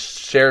when I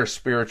share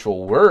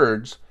spiritual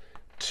words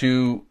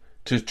to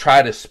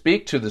try to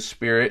speak to the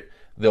spirit,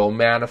 they'll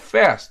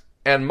manifest.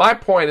 And my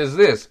point is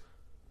this: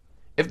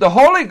 if the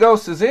Holy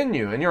Ghost is in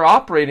you and you're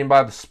operating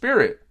by the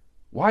Spirit,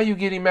 why are you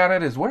getting mad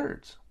at His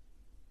words?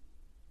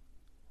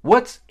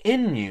 What's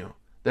in you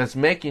that's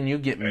making you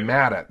get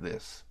mad at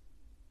this?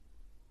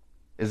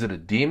 Is it a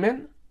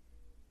demon?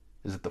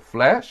 Is it the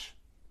flesh?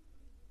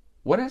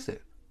 What is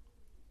it?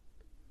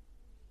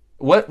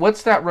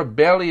 What's that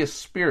rebellious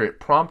spirit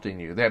prompting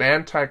you? That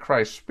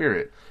Antichrist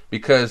spirit?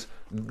 Because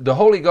the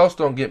Holy Ghost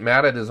don't get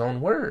mad at His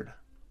own word.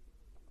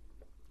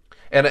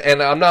 And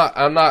I'm not,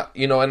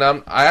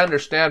 I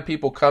understand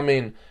people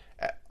coming,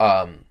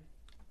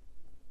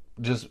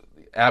 just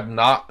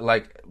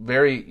are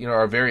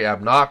very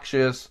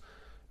obnoxious,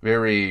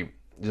 very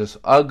just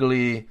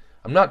ugly.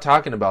 I'm not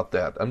talking about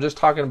that. I'm just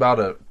talking about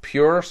a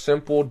pure,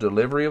 simple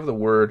delivery of the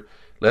word.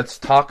 Let's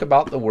talk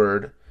about the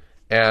word,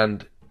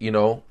 and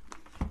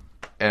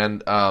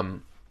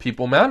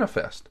people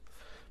manifest.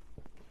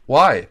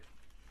 Why?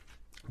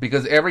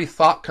 Because every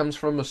thought comes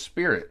from a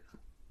spirit.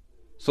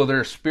 So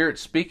there's a spirit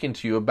speaking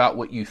to you about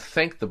what you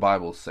think the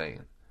Bible is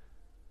saying.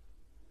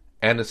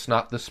 And it's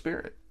not the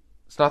Spirit.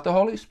 It's not the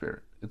Holy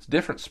Spirit. It's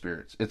different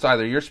spirits. It's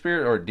either your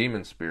spirit or a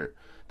demon spirit.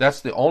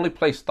 That's the only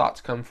place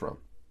thoughts come from.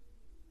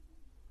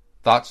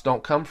 Thoughts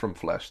don't come from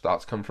flesh.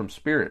 Thoughts come from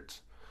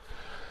spirits.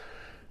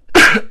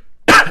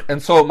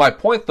 And so my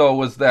point, though,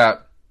 was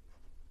that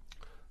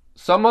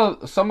some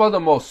of the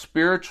most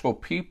spiritual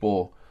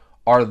people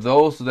are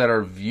those that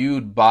are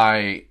viewed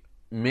by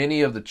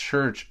many of the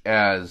church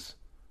as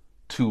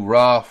too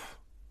rough,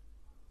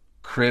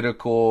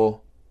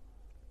 critical,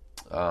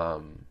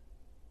 and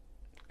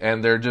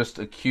they're just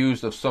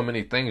accused of so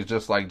many things,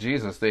 just like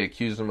Jesus. They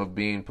accuse him of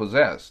being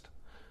possessed.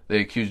 They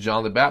accuse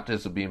John the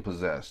Baptist of being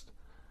possessed,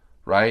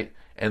 right?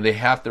 And they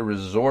have to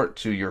resort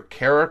to your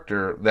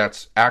character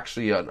that's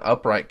actually an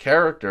upright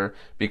character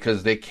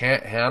because they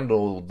can't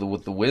handle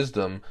with the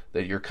wisdom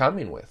that you're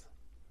coming with,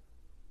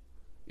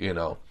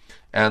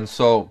 And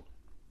so,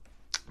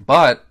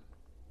 but,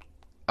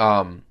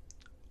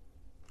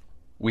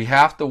 we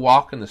have to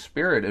walk in the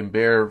Spirit and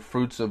bear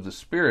fruits of the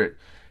Spirit.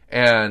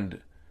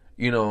 And,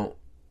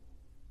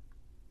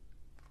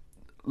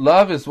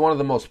 love is one of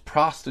the most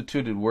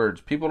prostituted words.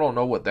 People don't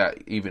know what that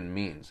even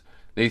means.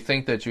 They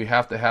think that you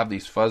have to have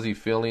these fuzzy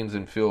feelings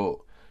and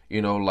feel,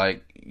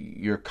 like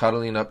you're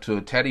cuddling up to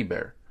a teddy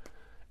bear.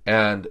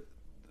 And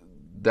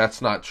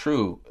that's not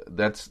true.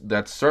 That's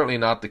certainly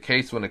not the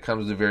case when it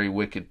comes to very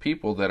wicked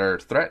people that are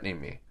threatening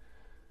me.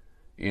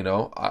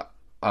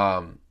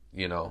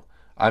 You know,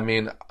 I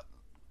mean,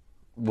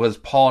 was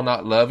Paul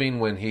not loving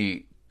when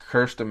he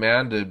cursed a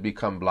man to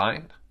become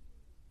blind?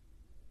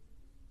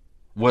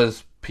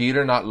 Was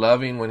Peter not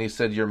loving when he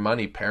said, your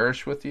money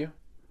perish with you?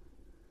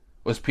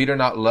 Was Peter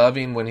not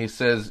loving when he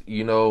says,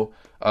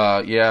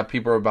 yeah,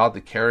 people are about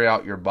to carry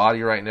out your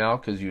body right now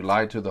because you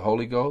lied to the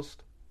Holy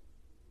Ghost?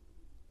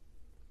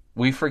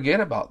 We forget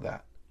about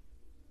that.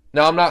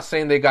 Now, I'm not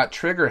saying they got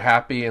trigger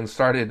happy and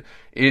started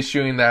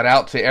issuing that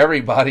out to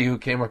everybody who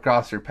came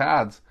across their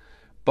paths.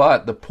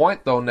 But the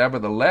point, though,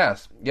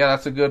 nevertheless, yeah,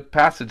 that's a good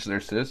passage there,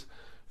 sis.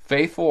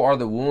 Faithful are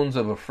the wounds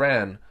of a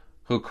friend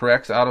who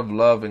corrects out of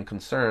love and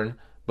concern,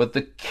 but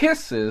the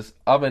kisses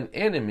of an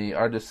enemy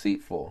are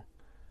deceitful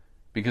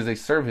because they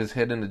serve his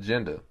hidden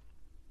agenda.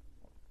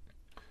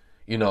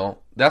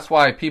 That's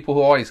why people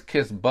who always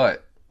kiss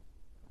butt,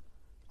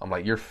 I'm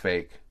like, you're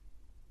fake.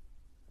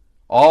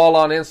 All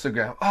on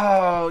Instagram.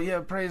 Oh,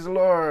 yeah, praise the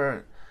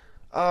Lord.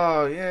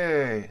 Oh,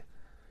 yay.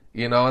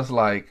 It's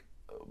like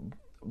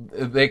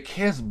they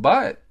kiss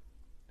butt.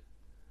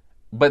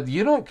 But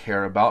you don't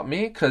care about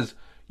me because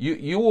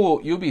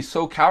you'll be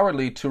so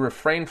cowardly to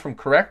refrain from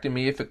correcting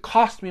me if it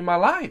cost me my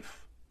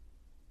life.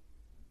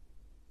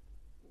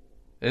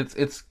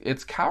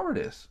 It's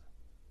cowardice.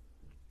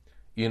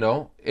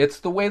 It's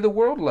the way the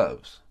world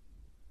loves.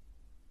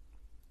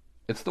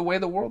 It's the way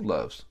the world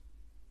loves.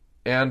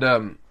 And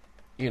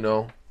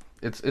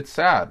it's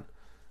sad.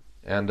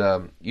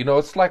 And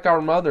it's like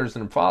our mothers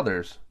and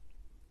fathers,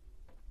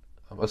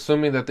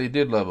 assuming that they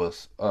did love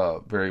us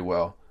very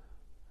well.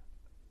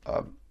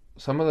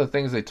 Some of the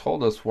things they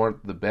told us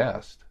weren't the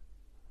best.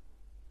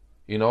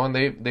 And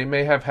they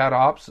may have had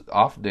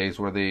off days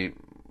where they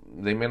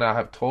may not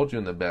have told you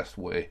in the best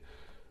way,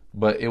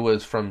 but it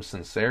was from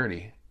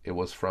sincerity. It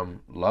was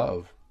from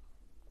love.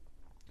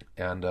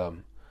 And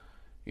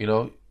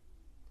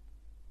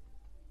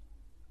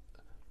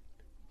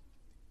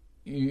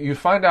you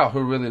find out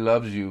who really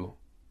loves you,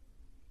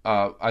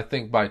 I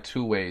think, by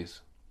two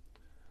ways.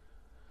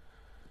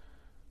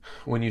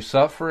 When you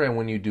suffer and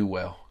when you do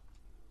well.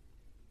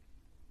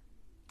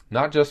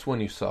 Not just when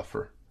you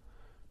suffer.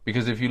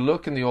 Because if you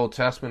look in the Old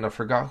Testament, I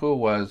forgot who it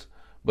was,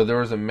 but there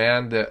was a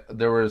man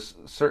there was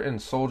certain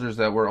soldiers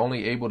that were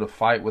only able to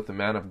fight with the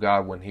man of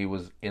God when he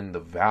was in the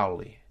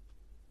valley.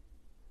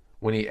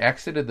 When he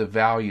exited the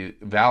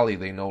valley,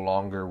 they no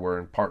longer were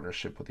in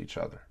partnership with each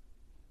other.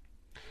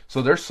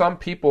 So there's some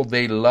people,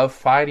 they love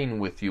fighting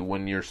with you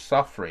when you're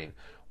suffering.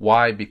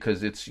 Why?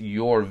 Because it's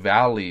your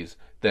valleys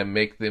that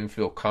make them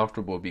feel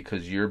comfortable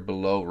because you're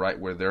below right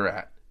where they're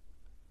at.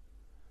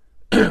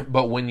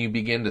 But when you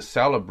begin to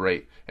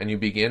celebrate and you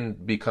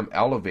become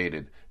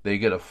elevated, they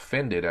get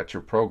offended at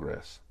your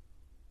progress.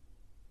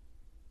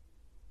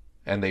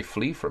 And they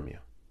flee from you.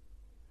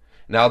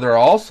 Now there are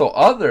also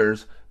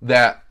others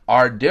that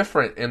are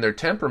different in their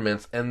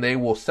temperaments and they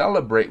will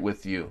celebrate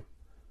with you.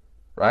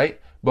 Right?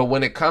 But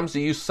when it comes to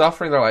you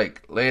suffering, they're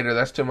like, later,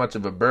 that's too much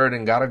of a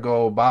burden, gotta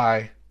go,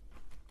 bye.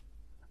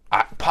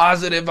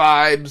 Positive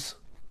vibes.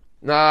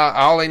 Nah,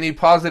 I only need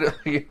positive.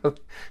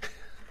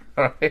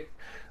 Alright?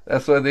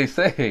 That's what they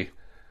say.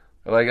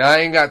 Like,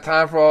 I ain't got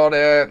time for all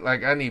that.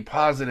 Like, I need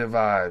positive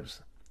vibes.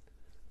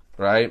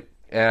 Right?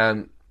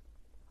 And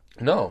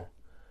no.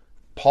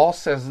 Paul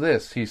says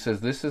this. He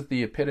says, this is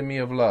the epitome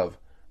of love.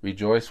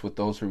 Rejoice with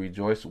those who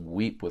rejoice.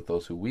 Weep with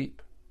those who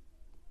weep.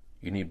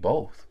 You need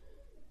both.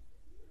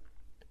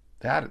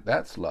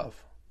 That's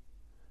love.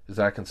 Is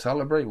that I can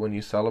celebrate when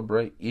you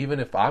celebrate, even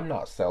if I'm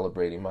not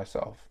celebrating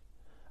myself.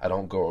 I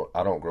don't grow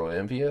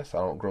envious. I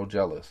don't grow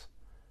jealous.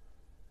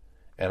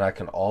 And I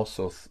can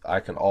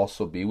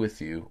also be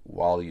with you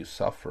while you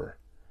suffer,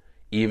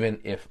 even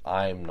if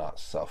I'm not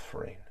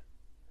suffering.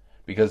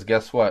 Because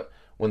guess what?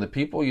 When the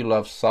people you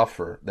love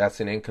suffer,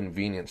 that's an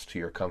inconvenience to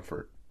your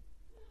comfort.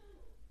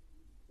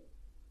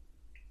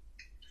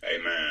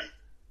 Amen.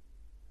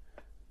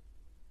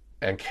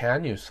 And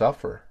can you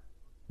suffer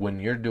when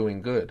you're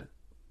doing good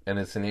and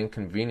it's an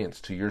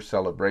inconvenience to your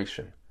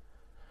celebration?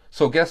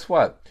 So guess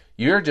what?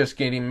 You're just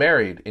getting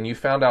married and you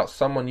found out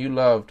someone you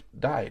loved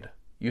died.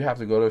 You have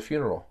to go to a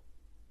funeral.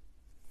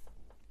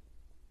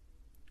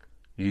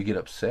 Do you get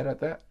upset at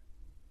that?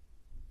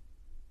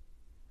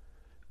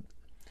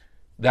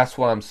 That's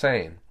what I'm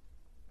saying.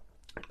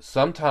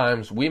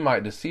 Sometimes we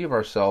might deceive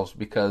ourselves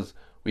because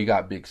we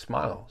got big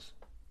smiles.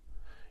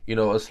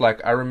 It's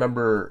like, I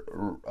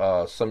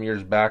remember some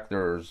years back,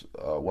 there was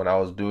when I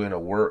was doing a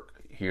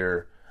work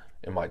here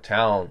in my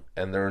town,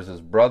 and there was this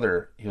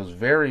brother. He was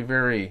very,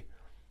 very,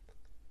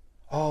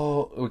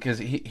 because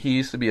he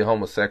used to be a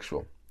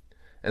homosexual.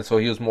 And so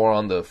he was more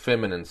on the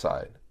feminine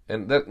side.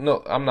 And that,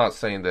 no, I'm not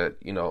saying that,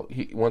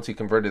 once he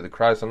converted to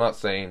Christ, I'm not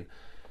saying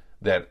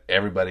that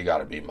everybody got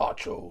to be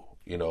macho,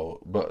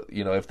 but,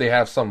 if they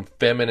have some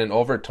feminine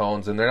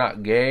overtones and they're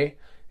not gay,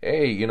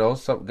 hey,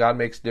 God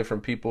makes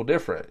different people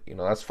different.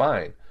 That's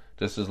fine.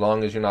 Just as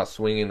long as you're not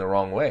swinging the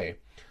wrong way.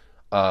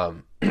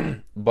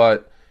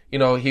 But,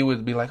 he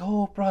would be like,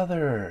 oh,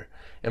 brother,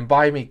 and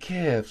buy me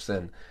gifts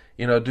and,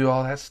 do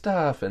all that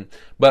stuff.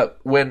 But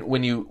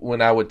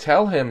when I would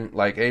tell him,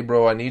 like, hey,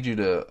 bro, I need you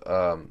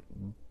to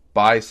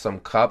buy some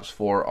cups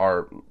for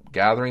our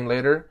gathering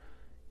later,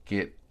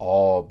 get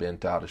all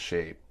bent out of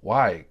shape.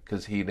 Why?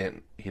 Because he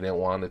didn't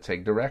want to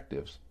take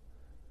directives.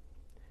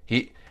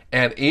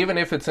 And even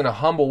if it's in a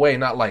humble way,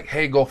 not like,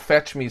 hey, go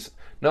fetch me.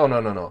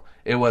 No.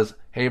 It was,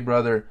 hey,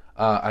 brother,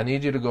 I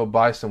need you to go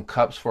buy some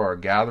cups for our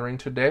gathering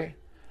today,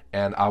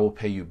 and I will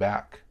pay you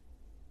back.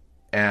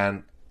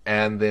 And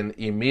then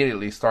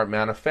immediately start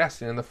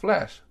manifesting in the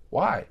flesh.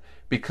 Why?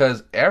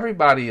 Because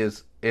everybody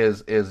is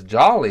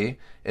jolly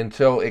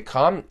until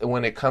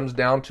when it comes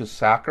down to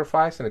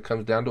sacrifice and it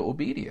comes down to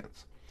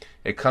obedience.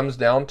 It comes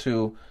down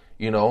to,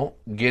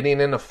 getting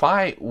in a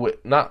fight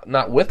with,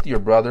 not with your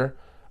brother,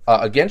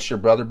 against your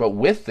brother, but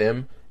with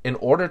them in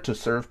order to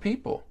serve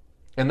people.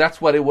 And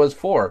that's what it was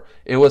for.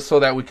 It was so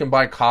that we can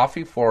buy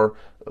coffee for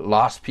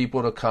lost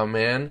people to come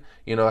in,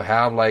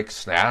 have like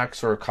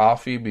snacks or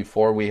coffee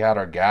before we had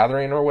our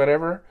gathering or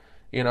whatever,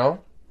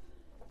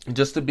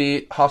 just to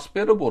be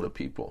hospitable to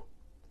people.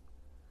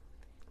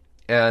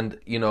 And,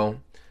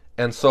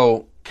 and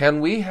so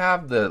can we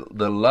have the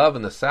love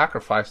and the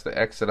sacrifice to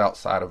exit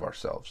outside of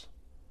ourselves?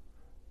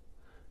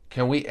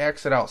 Can we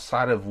exit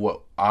outside of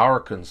what our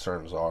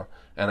concerns are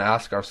and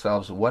ask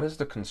ourselves, what is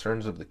the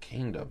concerns of the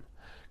kingdom?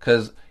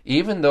 Because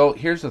even though,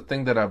 here's the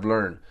thing that I've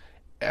learned,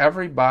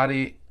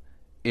 everybody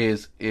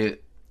at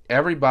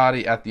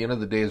the end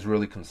of the day is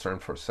really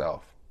concerned for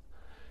self.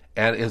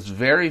 And it's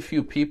very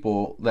few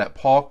people that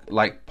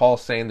Paul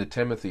saying to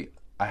Timothy,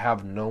 I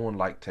have no one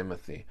like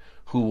Timothy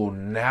who will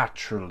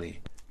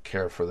naturally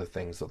care for the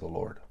things of the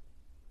Lord.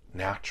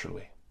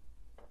 Naturally.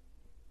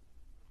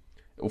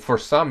 For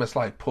some, it's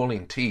like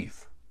pulling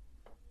teeth.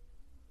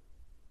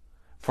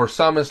 For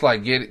some, it's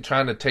like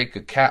trying to take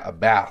a cat a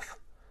bath.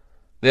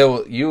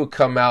 You will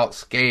come out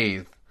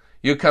scathed.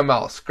 You come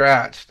out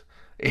scratched.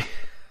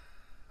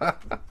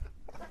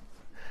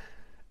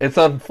 It's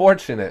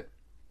unfortunate.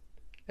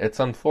 It's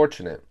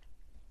unfortunate.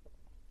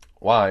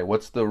 Why?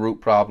 What's the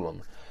root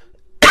problem?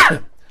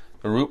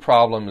 The root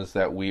problem is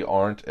that we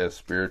aren't as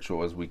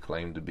spiritual as we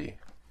claim to be.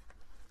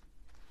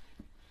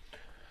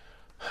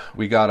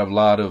 We got a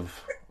lot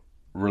of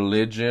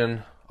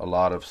religion, a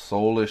lot of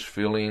soulish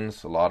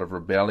feelings, a lot of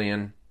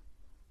rebellion.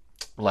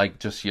 Like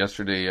just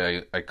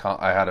yesterday,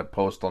 I had a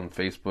post on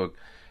Facebook,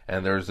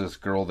 and there's this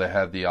girl that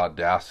had the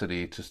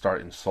audacity to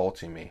start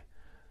insulting me.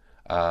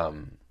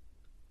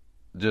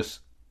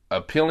 Just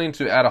appealing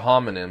to ad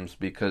hominems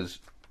because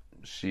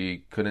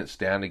she couldn't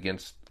stand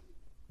against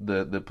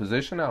the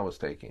position I was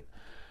taking.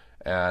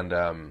 And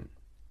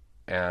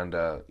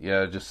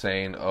just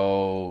saying,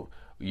 oh,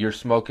 you're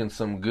smoking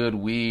some good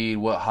weed,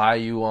 what high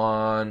you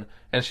on?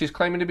 And she's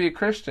claiming to be a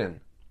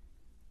Christian.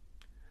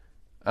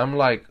 I'm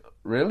like,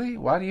 really?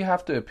 Why do you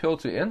have to appeal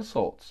to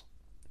insults?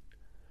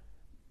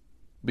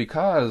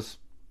 Because,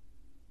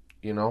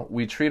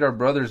 we treat our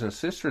brothers and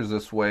sisters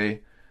this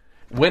way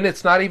when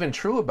it's not even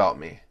true about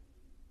me.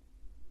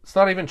 It's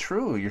not even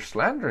true. You're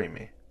slandering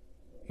me,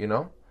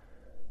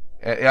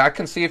 I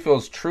can see if it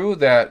was true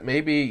that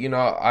maybe,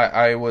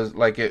 I was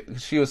like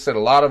she was said a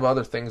lot of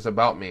other things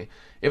about me.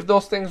 If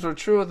those things were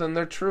true, then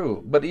they're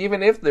true. But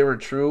even if they were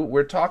true,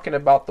 we're talking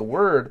about the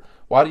word.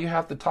 Why do you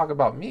have to talk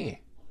about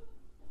me?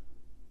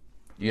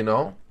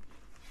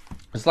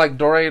 It's like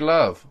Dore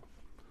Love.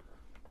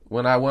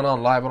 When I went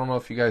on live, I don't know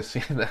if you guys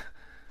seen that,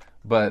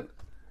 but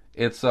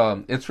it's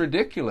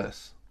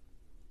ridiculous.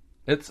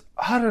 It's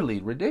utterly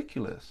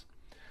ridiculous.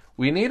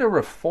 We need a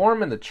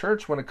reform in the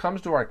church when it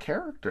comes to our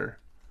character.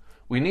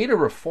 We need a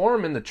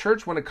reform in the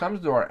church when it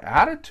comes to our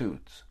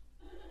attitudes.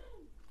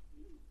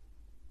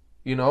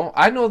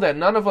 I know that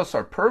none of us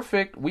are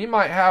perfect. We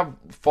might have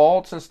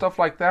faults and stuff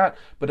like that.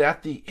 But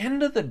at the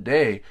end of the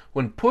day,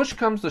 when push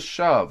comes to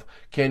shove,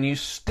 can you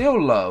still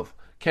love?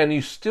 Can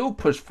you still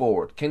push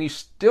forward? Can you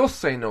still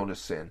say no to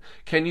sin?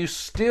 Can you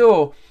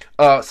still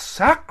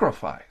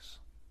sacrifice?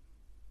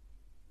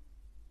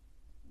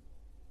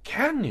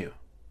 Can you?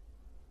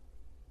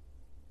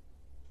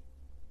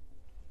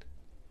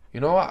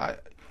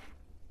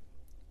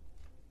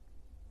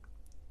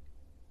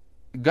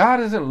 God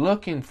isn't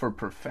looking for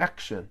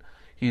perfection.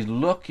 He's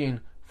looking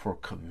for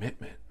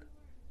commitment.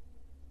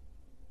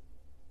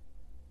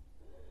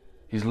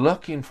 He's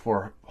looking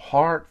for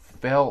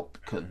heartfelt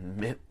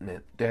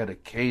commitment,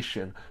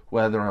 dedication.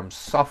 Whether I'm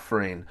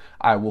suffering,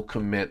 I will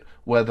commit.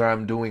 Whether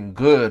I'm doing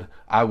good,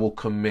 I will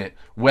commit.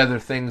 Whether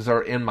things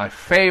are in my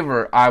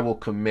favor, I will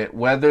commit.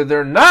 Whether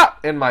they're not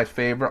in my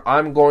favor,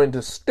 I'm going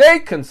to stay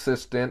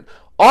consistent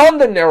on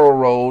the narrow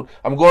road.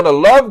 I'm going to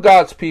love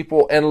God's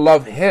people and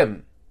love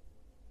Him.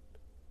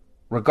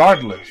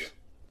 Regardless.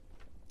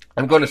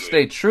 I'm going to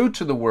stay true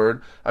to the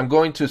word. I'm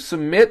going to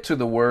submit to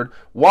the word.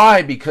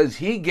 Why? Because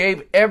He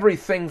gave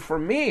everything for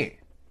me.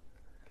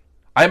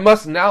 I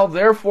must now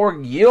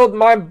therefore yield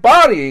my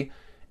body.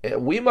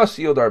 We must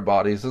yield our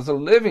bodies as a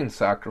living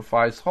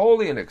sacrifice,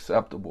 holy and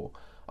acceptable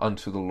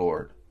unto the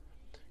Lord.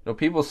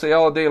 People say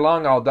all day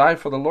long, I'll die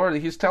for the Lord.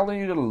 He's telling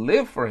you to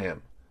live for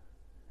Him.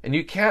 And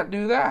you can't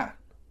do that.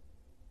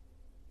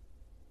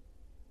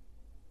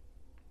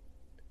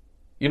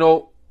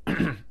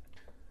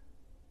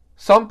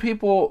 Some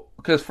people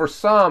Because for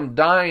some,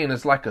 dying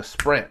is like a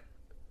sprint.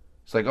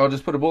 It's like, oh,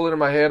 just put a bullet in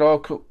my head. Oh,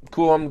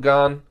 cool, I'm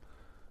gone.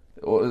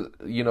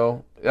 You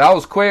know, that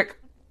was quick.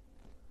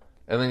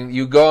 And then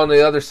you go on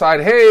the other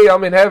side. Hey,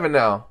 I'm in heaven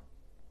now.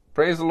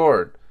 Praise the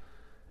Lord.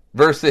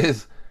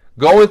 Versus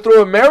going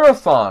through a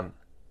marathon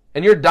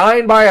and you're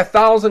dying by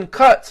 1,000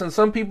 cuts and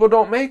some people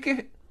don't make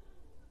it.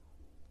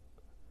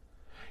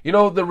 You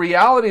know, the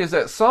reality is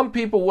that some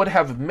people would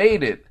have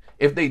made it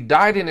if they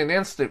died in an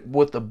instant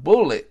with a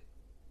bullet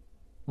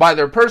by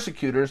their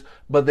persecutors,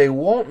 but they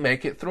won't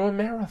make it through a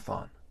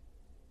marathon.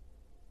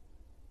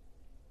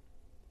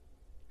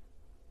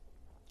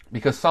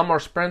 Because some are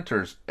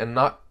sprinters and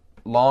not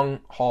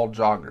long-haul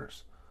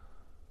joggers.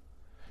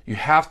 You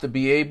have to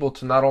be able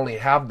to not only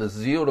have the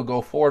zeal to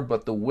go forward,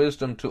 but the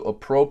wisdom to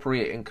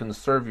appropriate and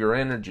conserve your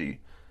energy.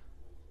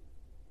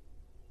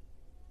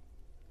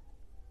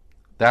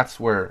 That's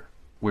where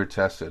we're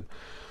tested.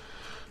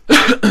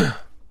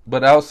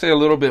 But I'll say a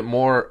little bit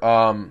more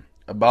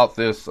about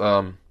this,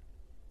 and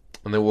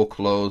then we'll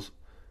close.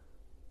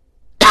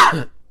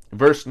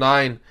 Verse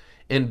 9,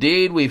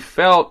 indeed we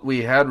felt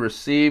we had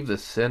received the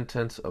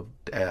sentence of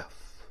death.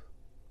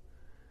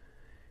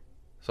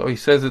 So he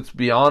says it's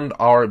beyond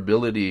our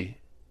ability.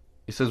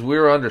 He says we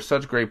are under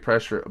such great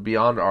pressure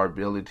beyond our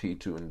ability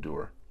to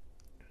endure.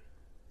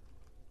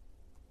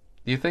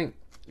 Do you think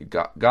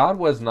God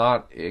was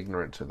not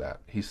ignorant to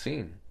that? He's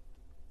seen.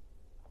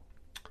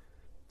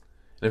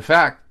 In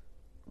fact,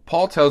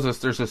 Paul tells us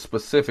there's a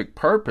specific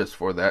purpose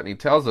for that, and he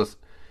tells us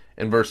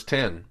in verse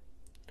 10,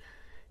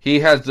 he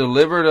has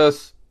delivered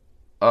us,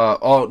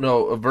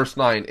 verse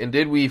 9,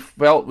 indeed we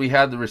felt we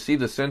had to receive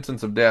the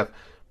sentence of death,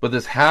 but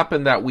this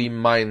happened that we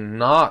might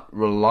not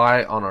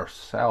rely on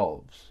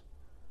ourselves,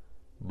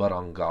 but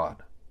on God.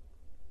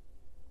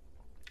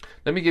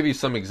 Let me give you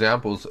some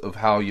examples of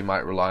how you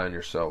might rely on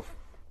yourself.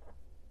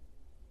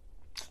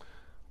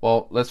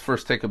 Well, let's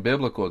first take a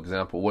biblical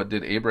example. What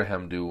did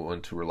Abraham do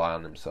when to rely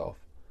on himself?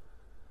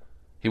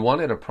 He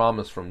wanted a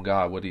promise from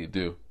God. What did he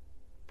do?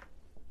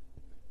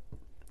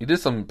 He did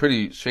some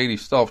pretty shady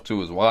stuff to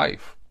his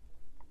wife.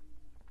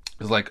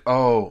 It's like,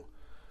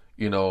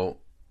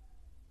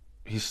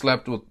 he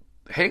slept with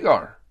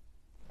Hagar.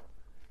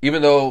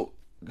 Even though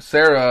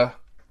Sarah,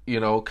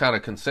 kind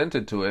of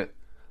consented to it.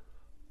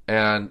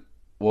 And,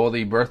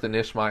 they birthed an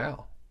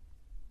Ishmael.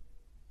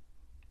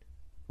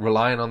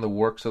 Relying on the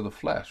works of the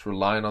flesh,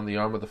 relying on the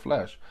arm of the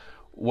flesh.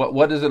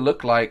 What does it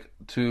look like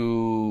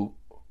to,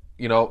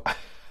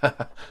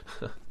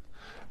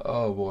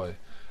 oh boy.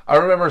 I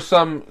remember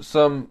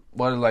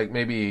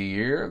maybe a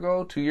year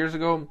ago, 2 years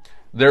ago,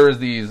 there was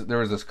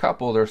this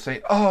couple, they're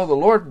saying, oh, the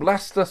Lord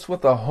blessed us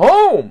with a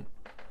home.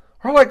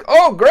 We're like,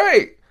 oh,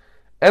 great.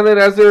 And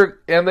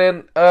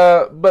then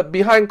but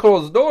behind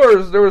closed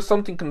doors, there was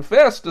something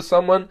confessed to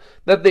someone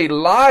that they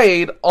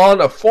lied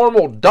on a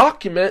formal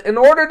document in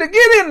order to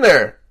get in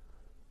there.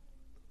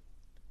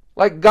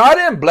 Like, God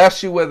didn't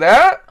bless you with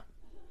that.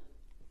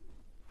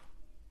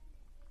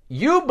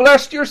 You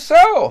blessed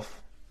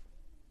yourself.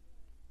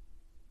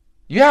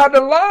 You had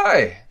to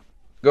lie.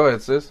 Go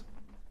ahead, sis.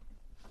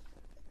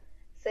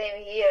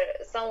 Same here.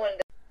 Someone.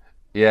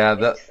 Yeah,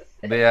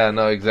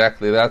 no,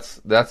 exactly. That's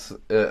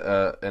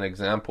an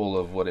example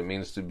of what it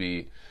means to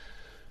be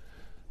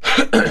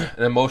an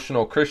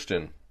emotional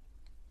Christian.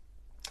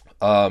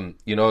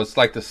 It's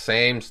like the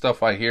same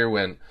stuff I hear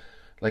when,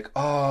 like,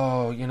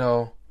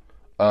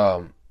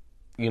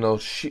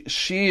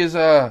 she is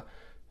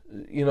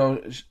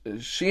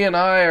she and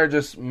I are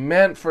just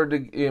meant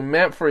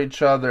for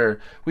each other.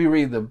 We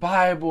read the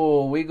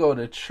Bible, we go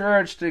to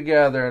church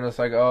together, and it's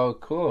like, oh,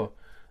 cool.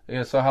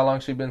 So how long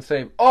has she been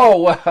saved?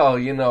 Oh,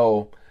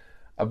 well,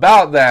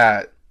 about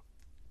that,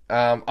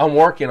 I'm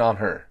working on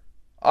her.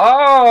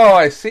 Oh,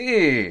 I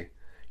see.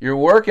 You're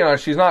working on her.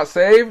 She's not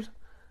saved?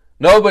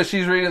 No, but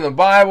she's reading the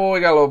Bible.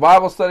 We got a little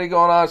Bible study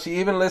going on. She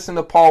even listened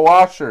to Paul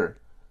Washer.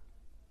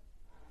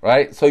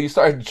 Right? So you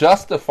start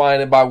justifying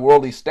it by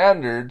worldly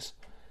standards,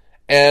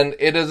 and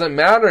it doesn't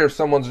matter if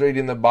someone's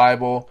reading the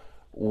Bible.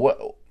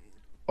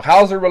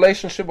 How's their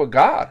relationship with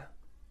God?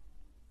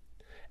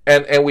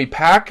 And we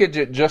package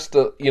it just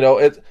to,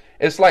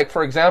 it's like,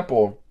 for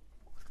example,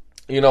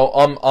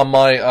 on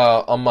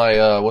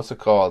my what's it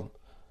called?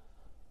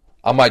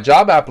 On my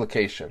job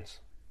applications,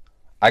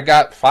 I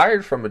got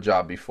fired from a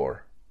job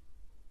before.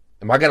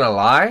 Am I gonna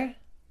lie?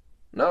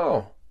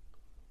 No.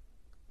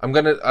 I'm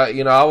gonna,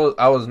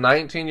 I was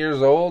 19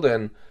 years old,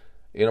 and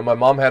my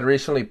mom had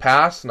recently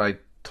passed, and I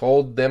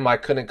told them I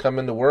couldn't come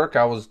into work.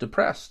 I was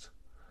depressed,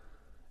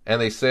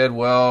 and they said,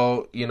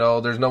 well,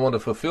 there's no one to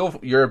fulfill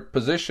your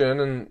position,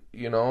 and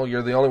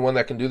you're the only one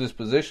that can do this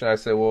position. I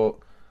said, well,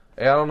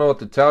 hey, I don't know what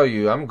to tell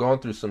you. I'm going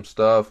through some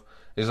stuff.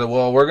 He said,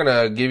 well, we're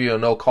gonna give you a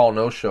no call,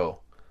 no show,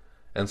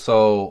 and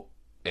so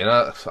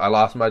I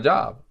lost my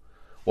job.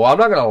 Well, I'm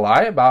not gonna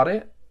lie about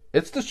it.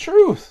 It's the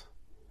truth.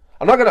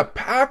 I'm not going to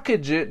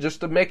package it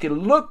just to make it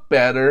look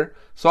better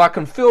so I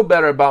can feel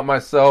better about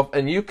myself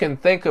and you can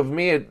think of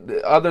me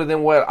other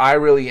than what I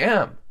really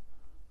am.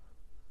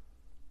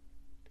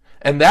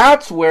 And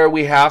that's where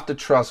we have to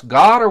trust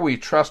God, or we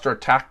trust our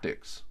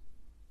tactics.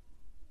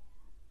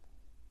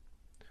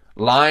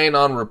 lying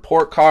on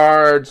report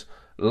cards,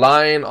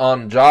 lying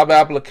on job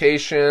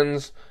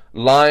applications,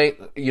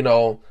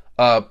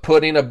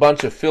 putting a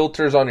bunch of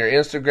filters on your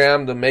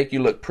Instagram to make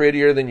you look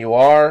prettier than you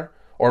are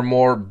or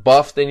more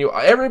buff than you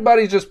are.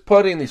 Everybody's just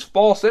putting these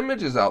false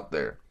images out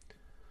there.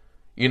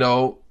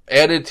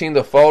 Editing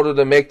the photo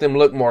to make them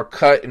look more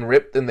cut and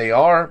ripped than they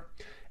are.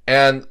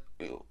 And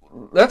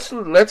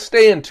let's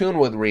stay in tune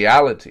with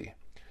reality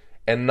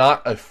and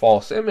not a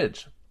false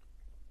image.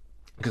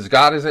 Because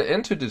God isn't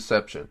into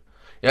deception.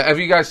 Yeah, have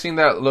you guys seen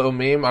that little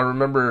meme? I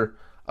remember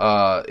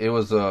it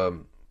was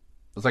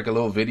like a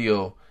little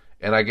video,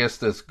 and I guess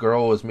this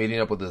girl was meeting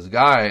up with this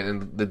guy,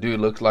 and the dude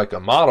looks like a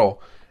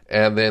model,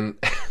 and then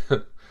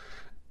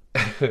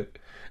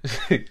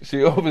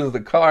she opens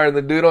the car, and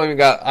the dude don't even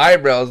got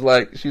eyebrows.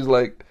 She's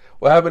like,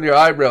 "What happened to your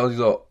eyebrows?" He's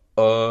like,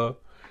 and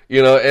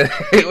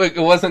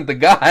it wasn't the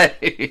guy.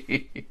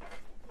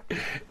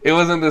 It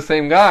wasn't the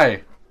same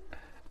guy,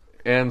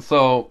 and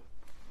so,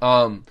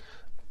 but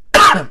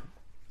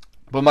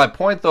my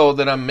point though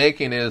that I'm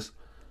making is,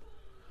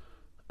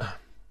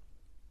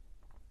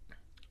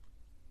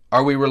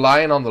 are we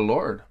relying on the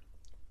Lord?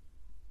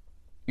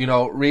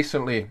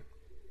 Recently,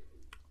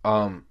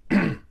 I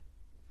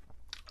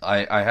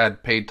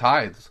had paid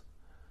tithes,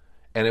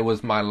 and it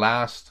was my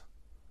last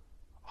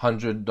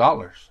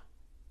 $100.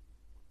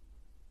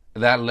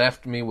 That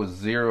left me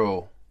with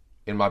 $0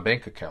 in my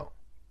bank account.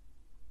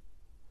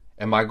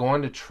 Am I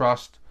going to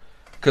trust?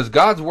 Because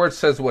God's word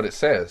says what it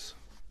says.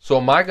 So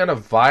am I going to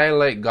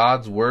violate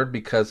God's word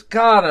because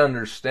God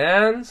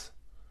understands?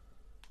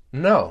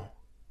 No.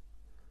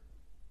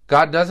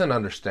 God doesn't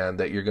understand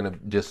that you're going to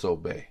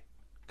disobey.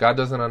 God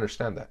doesn't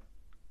understand that.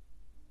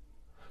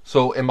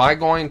 So am I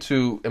going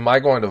to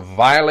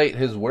violate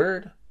his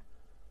word?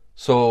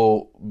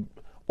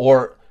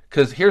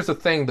 Because here's the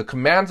thing, the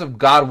commands of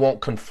God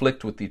won't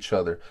conflict with each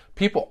other.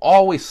 People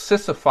always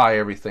sissify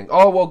everything.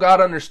 Oh, well,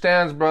 God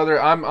understands,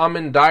 brother. I'm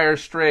in dire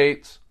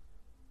straits.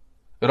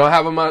 I don't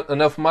have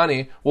enough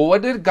money. Well,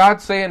 what did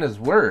God say in his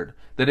word?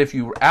 That if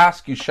you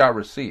ask, you shall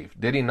receive.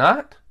 Did he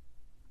not?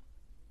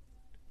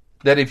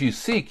 That if you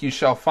seek, you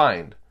shall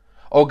find.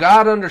 Oh,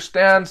 God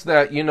understands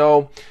that,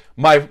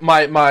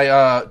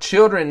 my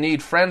children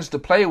need friends to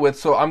play with,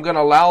 so I'm going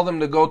to allow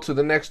them to go to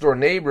the next door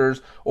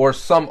neighbors or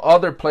some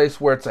other place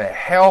where it's a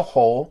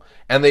hellhole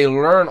and they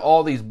learn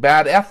all these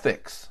bad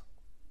ethics.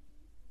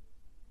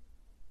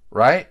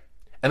 Right?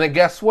 And then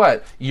guess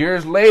what?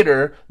 Years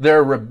later,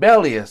 they're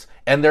rebellious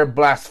and they're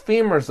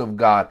blasphemers of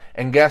God.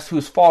 And guess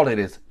whose fault it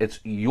is? It's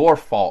your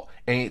fault.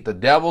 It ain't the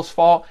devil's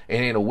fault. It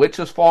ain't a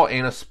witch's fault. It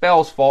ain't a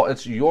spell's fault.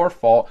 It's your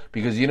fault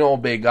because you didn't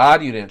obey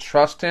God. You didn't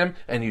trust him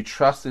and you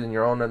trusted in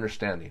your own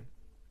understanding.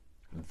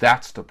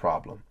 That's the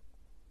problem.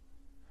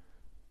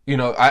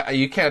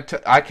 I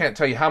can't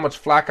tell you how much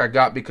flack I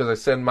got because I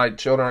said my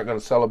children aren't going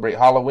to celebrate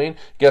Halloween.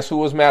 Guess who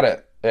was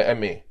mad at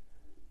me?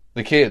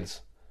 The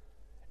kids.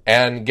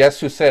 And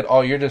guess who said,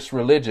 oh, you're just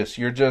religious.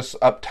 You're just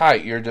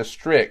uptight. You're just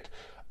strict.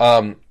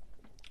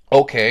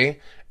 Okay.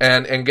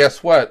 And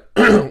guess what?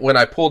 When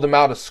I pulled them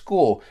out of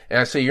school and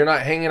I say, you're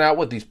not hanging out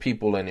with these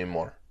people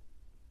anymore.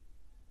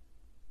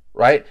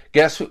 Right?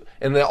 Guess who?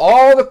 And then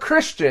all the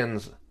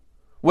Christians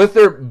with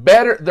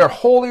their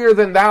holier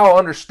than thou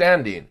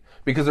understanding,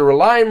 because they're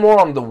relying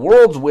more on the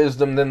world's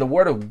wisdom than the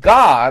word of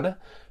God.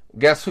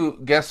 Guess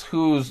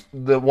who's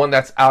the one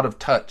that's out of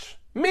touch?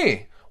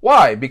 Me.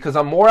 Why? Because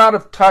I'm more out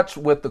of touch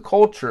with the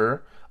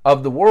culture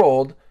of the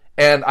world,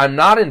 and I'm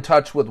not in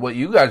touch with what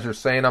you guys are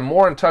saying. I'm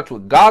more in touch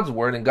with God's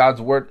word, and God's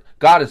word,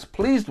 God is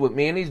pleased with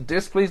me, and he's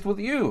displeased with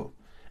you.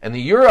 And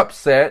you're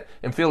upset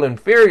and feel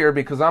inferior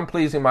because I'm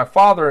pleasing my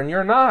Father, and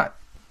you're not.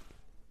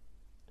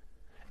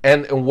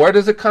 And where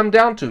does it come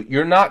down to?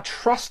 You're not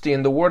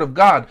trusting the word of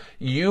God.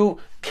 You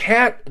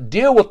can't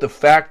deal with the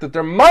fact that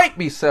there might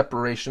be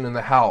separation in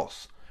the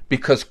house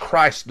because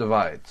Christ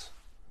divides.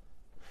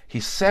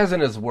 He says in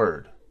his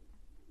word.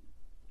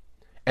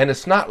 And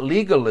it's not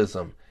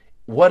legalism.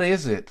 What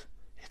is it?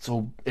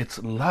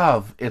 It's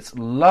love. It's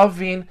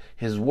loving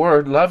his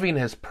word, loving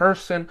his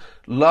person,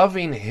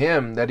 loving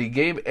him, that he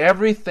gave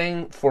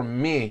everything for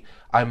me.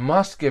 I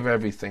must give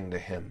everything to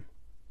him.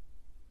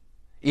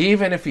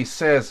 Even if he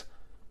says,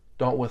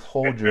 don't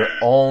withhold your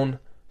own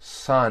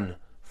son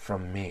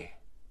from me.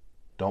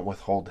 Don't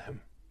withhold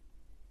him.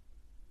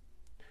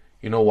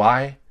 You know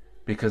why?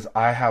 Because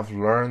I have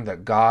learned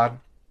that God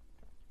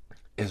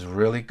is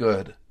really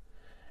good.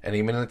 And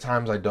even in the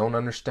times I don't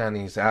understand,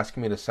 he's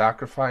asking me to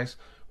sacrifice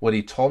what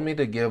he told me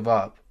to give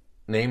up,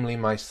 namely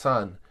my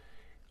son.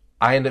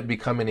 I end up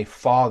becoming a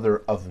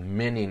father of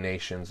many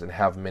nations and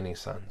have many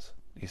sons.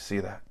 You see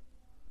that?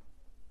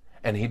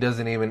 And he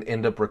doesn't even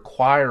end up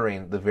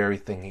requiring the very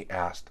thing he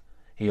asked.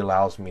 He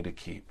allows me to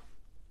keep.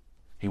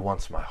 He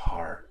wants my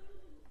heart.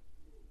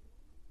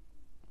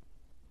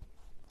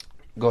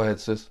 Go ahead,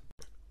 sis.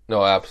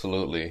 No,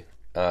 absolutely.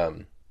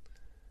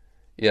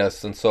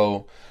 Yes, and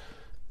so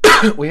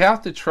we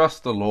have to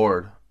trust the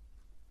Lord.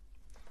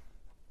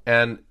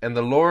 And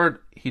the Lord,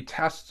 he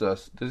tests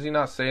us. Does he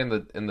not say in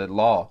the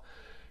law?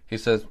 He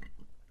says,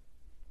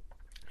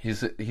 He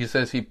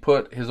says he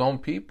put his own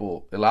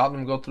people, allowed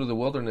them to go through the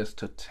wilderness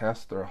to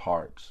test their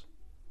hearts.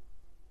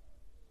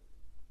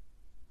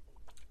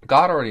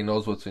 God already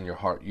knows what's in your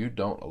heart. You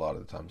don't a lot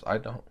of the times. I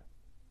don't.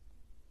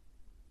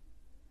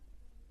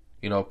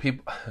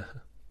 People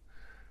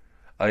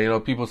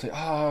people say,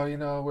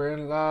 "Oh, we're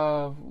in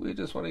love. We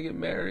just want to get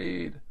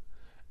married."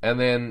 And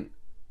then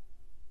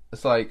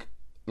it's like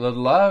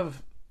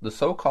the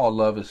so-called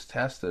love is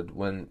tested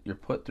when you're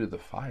put through the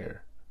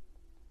fire.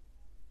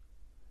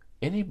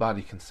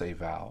 Anybody can say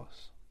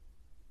vows.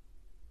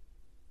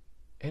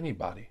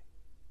 Anybody.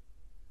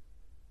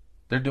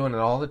 They're doing it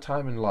all the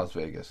time in Las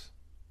Vegas.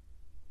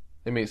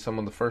 They meet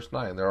someone the first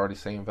night and they're already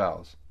saying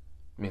vows.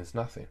 It means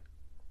nothing.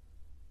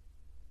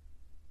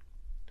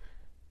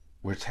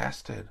 We're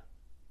tested.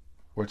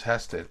 We're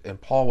tested.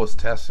 And Paul was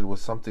tested with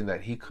something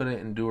that he couldn't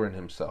endure in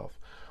himself.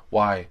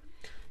 Why?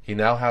 He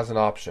now has an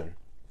option.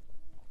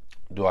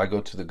 Do I go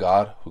to the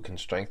God who can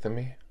strengthen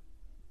me?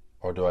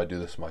 Or do I do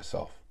this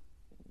myself?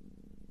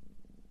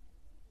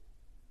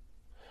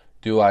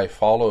 Do I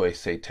follow a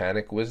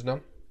satanic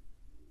wisdom?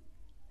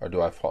 Or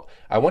do I follow?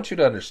 I want you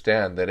to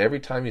understand that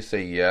every time you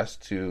say yes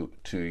to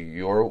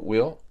your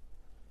will,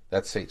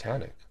 that's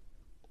satanic.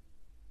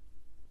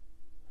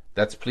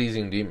 That's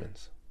pleasing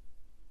demons.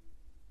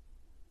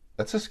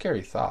 That's a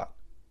scary thought.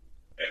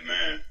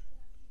 Amen.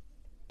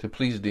 To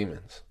please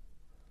demons.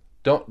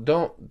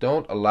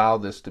 Don't allow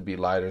this to be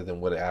lighter than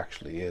what it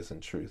actually is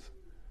in truth.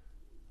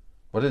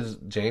 What does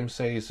James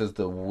say? He says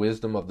the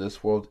wisdom of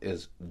this world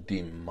is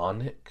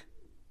demonic.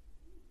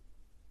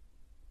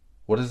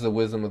 What is the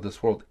wisdom of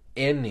this world?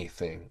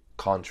 Anything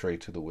contrary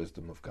to the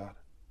wisdom of God.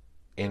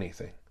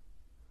 Anything.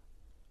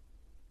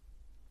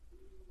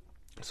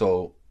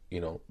 So,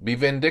 be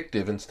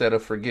vindictive instead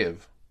of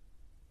forgive.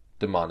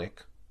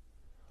 Demonic.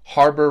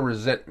 Harbor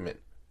resentment.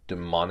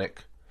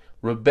 Demonic.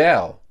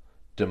 Rebel.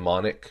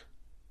 Demonic.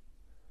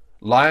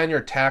 Lie on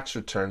your tax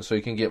return so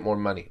you can get more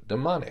money.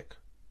 Demonic.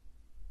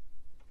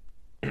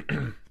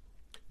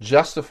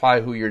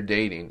 Justify who you're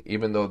dating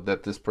even though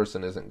that this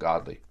person isn't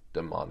godly.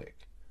 Demonic.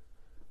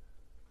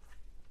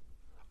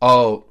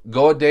 Oh,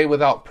 go a day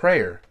without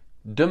prayer.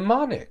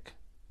 Demonic.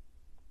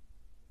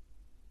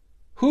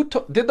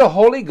 Did the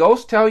Holy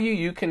Ghost tell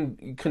you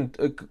can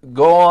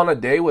go on a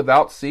day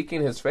without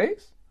seeking His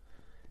face?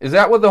 Is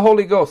that what the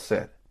Holy Ghost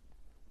said?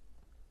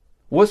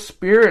 What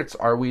spirits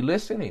are we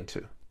listening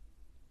to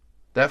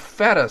that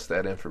fed us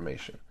that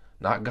information?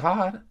 Not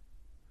God.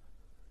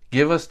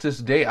 Give us this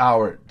day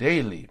our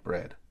daily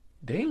bread.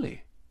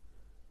 Daily.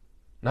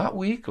 Not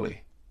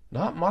weekly.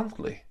 Not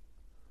monthly.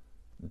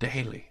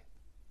 Daily.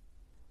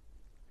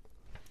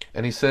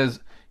 And he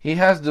says, He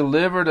has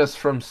delivered us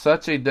from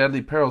such a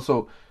deadly peril.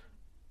 So,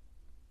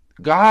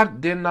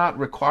 God did not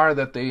require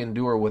that they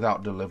endure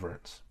without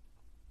deliverance.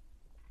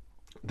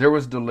 There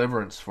was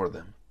deliverance for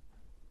them.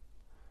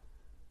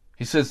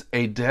 He says,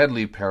 a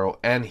deadly peril,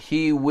 and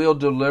He will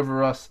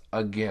deliver us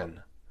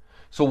again.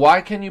 So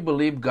why can you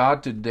believe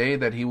God today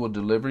that He will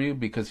deliver you?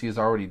 Because He has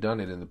already done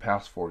it in the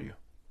past for you.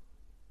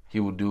 He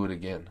will do it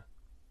again.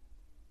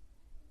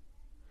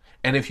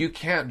 And if you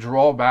can't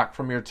draw back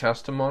from your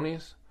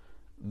testimonies,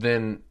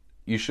 then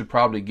you should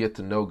probably get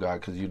to know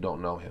God because you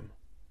don't know Him.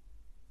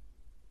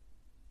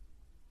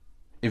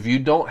 If you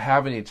don't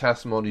have any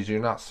testimonies, you're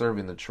not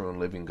serving the true and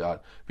living God,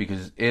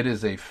 because it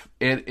is a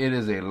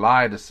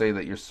lie to say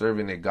that you're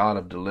serving a God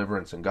of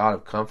deliverance and God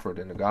of comfort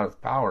and a God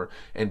of power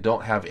and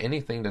don't have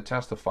anything to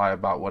testify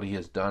about what He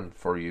has done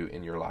for you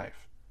in your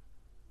life.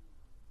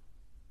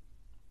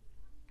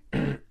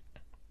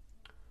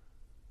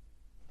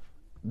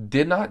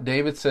 Did not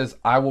David says,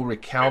 I will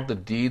recount the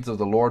deeds of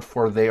the Lord,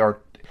 for they are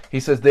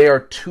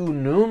too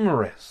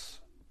numerous.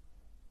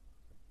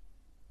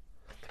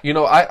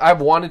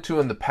 I've wanted to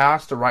in the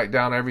past to write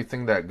down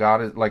everything that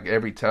God is, like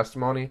every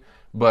testimony,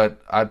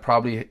 but I'd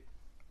probably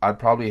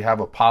have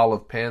a pile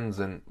of pens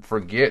and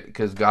forget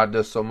because God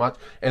does so much.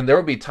 And there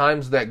will be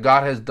times that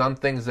God has done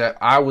things that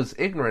I was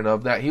ignorant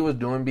of that He was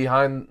doing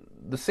behind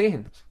the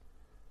scenes.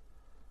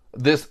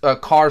 This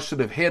car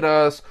should have hit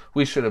us,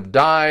 we should have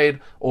died,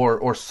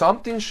 or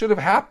something should have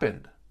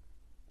happened.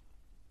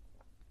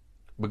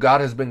 But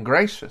God has been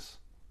gracious.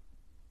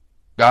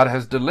 God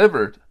has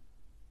delivered.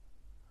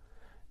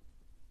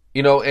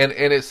 And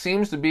it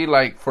seems to be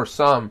like for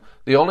some,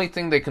 the only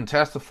thing they can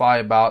testify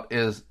about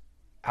is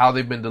how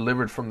they've been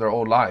delivered from their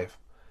old life.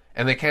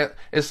 And they can't,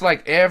 it's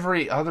like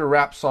every other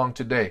rap song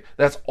today.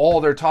 That's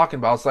all they're talking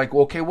about. It's like,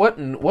 okay, what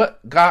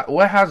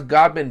has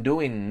God been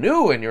doing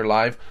new in your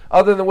life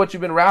other than what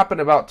you've been rapping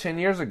about 10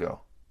 years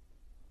ago?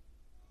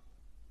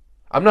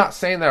 I'm not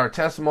saying that our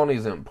testimony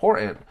is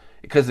important,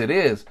 because it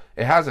is.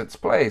 It has its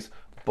place.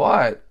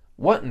 But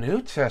what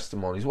new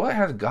testimonies? What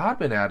has God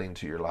been adding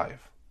to your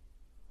life?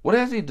 What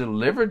has He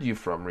delivered you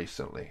from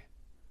recently?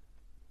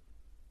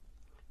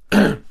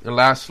 And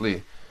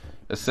lastly,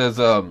 it says,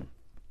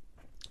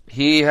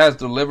 He has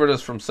delivered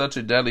us from such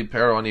a deadly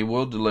peril, and He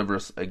will deliver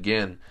us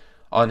again.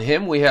 On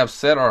Him we have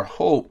set our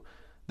hope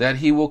that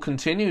He will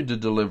continue to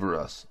deliver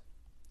us.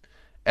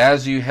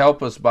 As you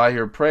help us by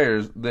your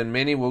prayers, then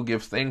many will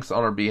give thanks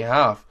on our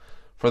behalf,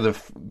 for the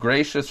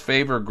gracious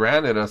favor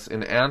granted us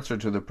in answer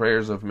to the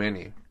prayers of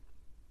many.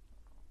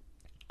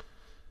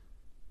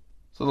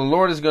 So the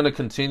Lord is going to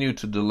continue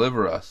to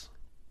deliver us.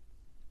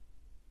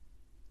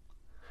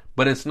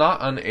 But it's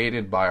not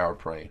unaided by our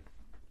praying.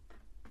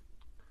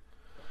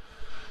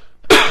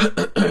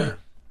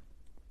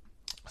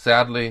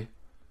 Sadly,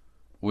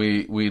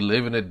 we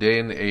live in a day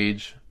and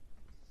age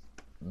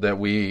that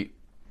we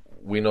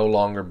no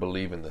longer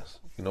believe in this.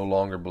 We no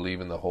longer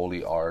believe in the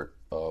holy art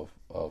of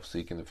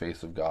seeking the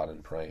face of God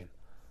and praying.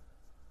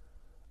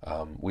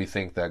 We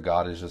think that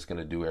God is just going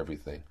to do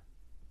everything.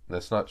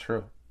 That's not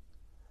true.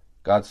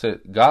 God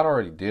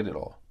already did it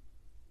all.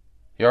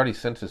 He already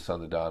sent his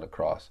son to die on the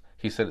cross.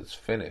 He said it's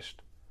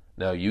finished.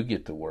 Now you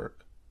get to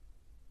work.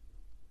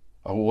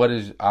 What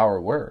is our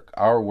work?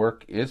 Our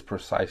work is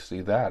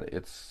precisely that.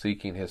 It's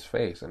seeking his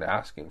face and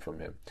asking from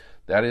him.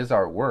 That is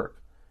our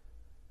work.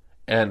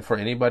 And for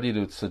anybody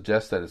to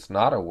suggest that it's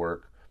not our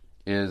work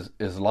is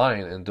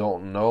lying and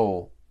don't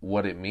know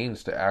what it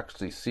means to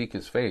actually seek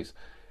his face.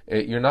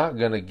 You're not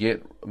going to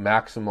get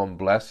maximum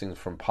blessings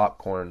from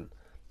popcorn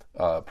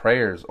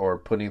prayers or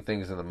putting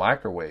things in the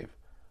microwave,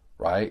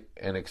 right?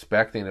 And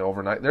expecting it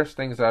overnight. There's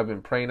things that I've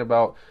been praying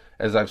about,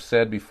 as I've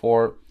said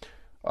before,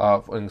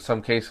 in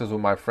some cases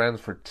with my friends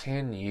for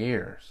 10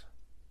 years.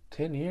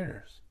 10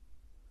 years.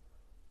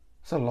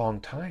 It's a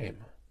long time.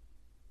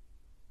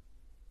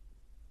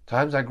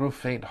 Times I grew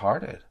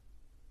faint-hearted.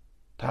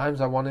 Times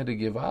I wanted to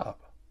give up.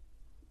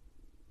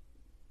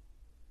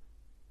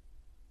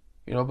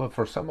 But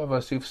for some of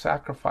us, you've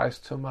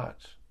sacrificed too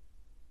much.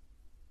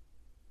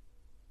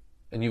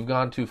 And you've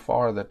gone too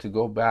far that to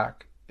go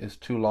back is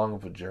too long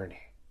of a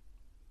journey.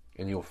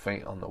 And you'll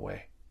faint on the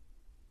way.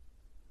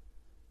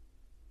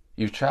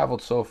 You've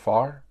traveled so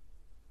far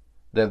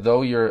that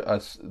though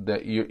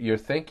you're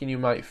thinking you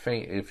might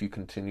faint if you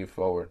continue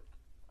forward,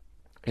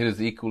 it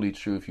is equally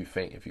true if you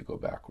faint if you go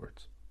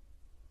backwards.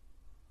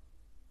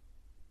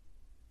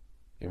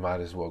 You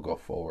might as well go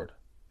forward.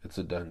 It's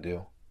a done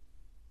deal.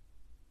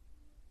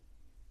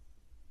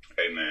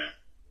 Amen.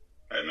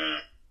 Amen.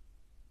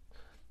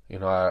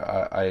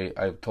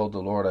 I've told the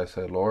Lord, I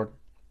said, Lord,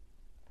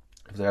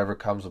 if there ever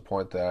comes a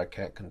point that I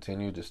can't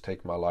continue, just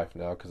take my life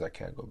now because I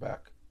can't go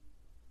back.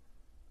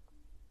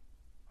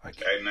 I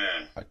can't.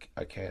 Amen.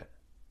 I can't.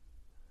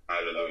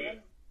 Hallelujah.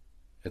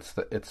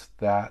 It's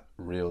that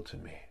real to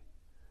me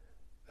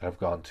that I've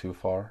gone too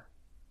far.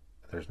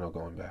 There's no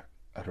going back.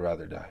 I'd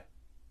rather die.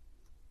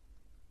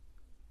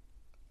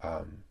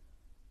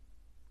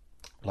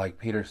 Like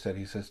Peter said,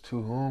 he says,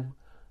 to whom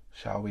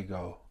shall we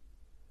go?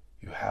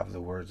 You have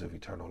the words of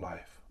eternal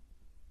life.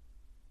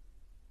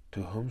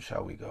 To whom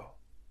shall we go?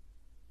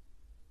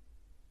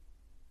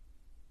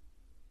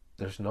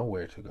 There's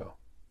nowhere to go.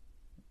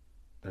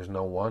 There's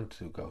no one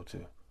to go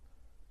to.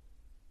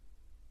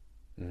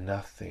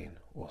 Nothing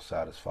will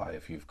satisfy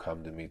if you've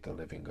come to meet the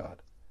living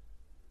God.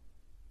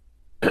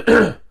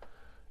 I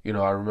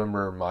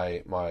remember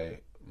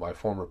my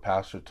former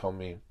pastor told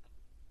me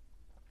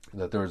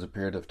that there was a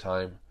period of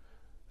time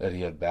that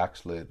he had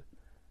backslid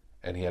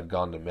and he had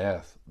gone to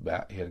meth.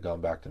 He had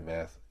gone back to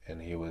meth, and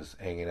he was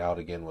hanging out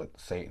again with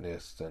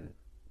Satanists and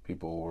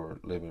people who were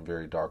living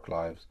very dark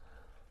lives.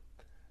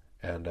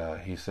 And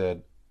he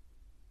said,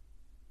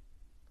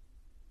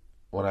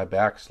 when I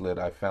backslid,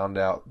 I found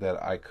out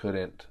that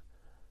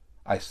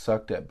I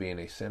sucked at being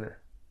a sinner.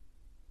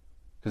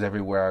 Because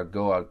everywhere I'd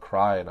go, I'd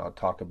cry and I'd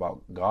talk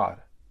about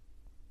God.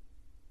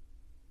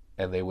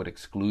 And they would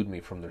exclude me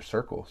from their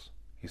circles.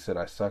 He said,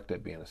 I sucked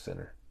at being a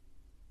sinner.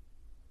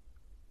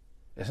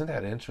 Isn't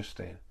that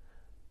interesting?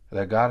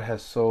 That God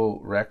has so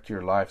wrecked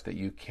your life that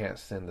you can't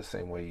sin the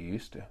same way you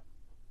used to.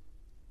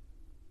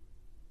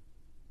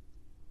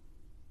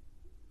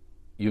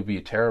 You'll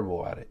be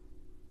terrible at it.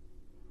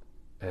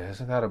 And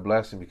isn't that a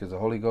blessing? Because the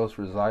Holy Ghost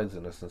resides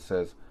in us and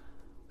says,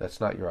 that's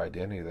not your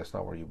identity. That's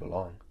not where you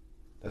belong.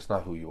 That's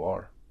not who you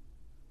are.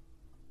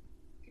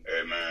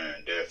 Amen.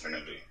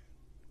 Definitely.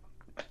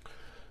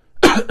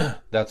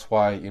 That's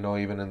why,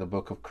 even in the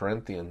book of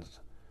Corinthians,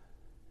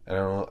 I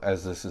don't know,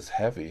 as this is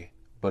heavy,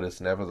 but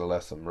it's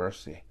nevertheless a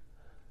mercy.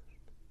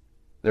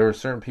 There were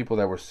certain people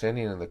that were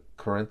sinning in the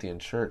Corinthian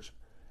church.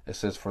 It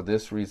says, for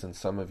this reason,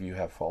 some of you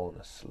have fallen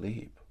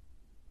asleep.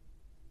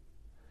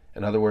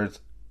 In other words,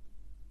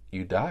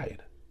 you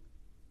died.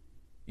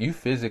 You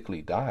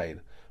physically died.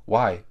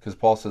 Why? Because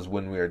Paul says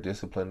when we are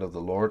disciplined of the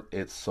Lord,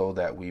 it's so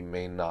that we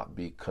may not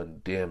be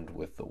condemned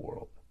with the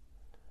world.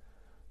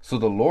 So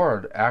the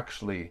Lord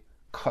actually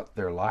cut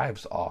their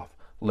lives off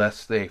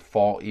lest they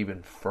fall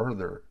even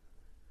further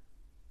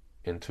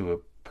into a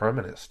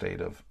permanent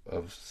state of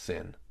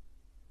sin.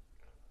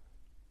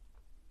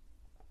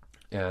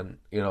 And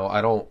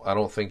I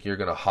don't think you're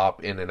gonna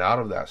hop in and out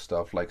of that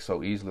stuff like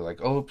so easily,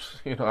 like, oops,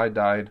 I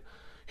died.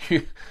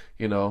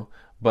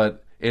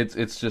 But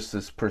it's just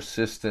this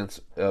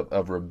persistence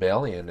of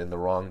rebellion in the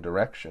wrong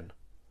direction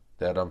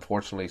that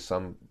unfortunately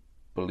some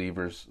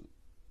believers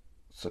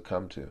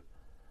succumb to.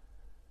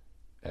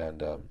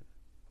 And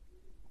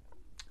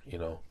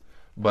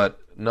but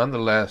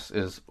nonetheless,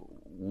 is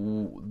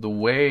the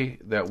way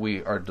that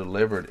we are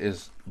delivered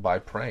is by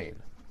praying.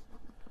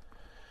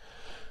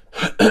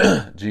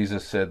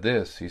 Jesus said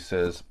this. He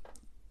says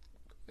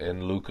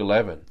in Luke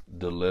 11,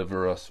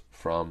 deliver us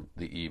from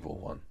the evil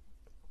one.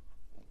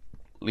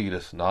 Lead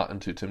us not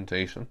into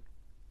temptation,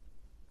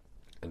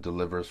 and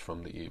deliver us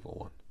from the evil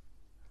one.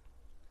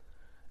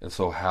 And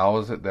so how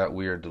is it that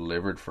we are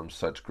delivered from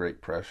such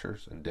great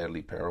pressures and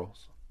deadly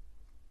perils?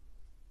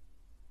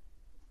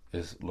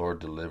 Is, Lord,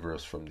 deliver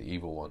us from the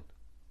evil one.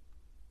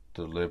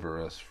 Deliver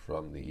us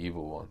from the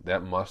evil one.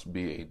 That must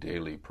be a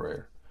daily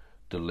prayer.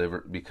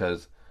 Deliver,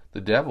 because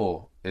the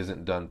devil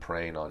isn't done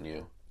preying on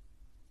you.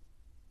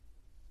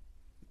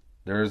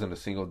 There isn't a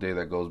single day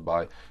that goes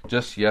by.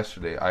 Just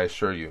yesterday, I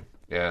assure you,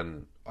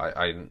 and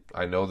I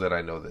know that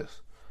I know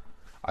this,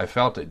 I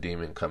felt a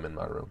demon come in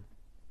my room.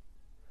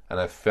 And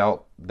I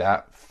felt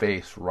that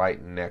face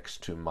right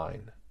next to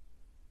mine.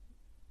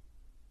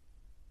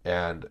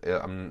 And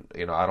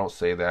I don't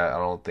say that. I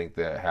don't think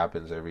that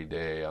happens every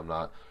day. I'm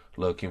not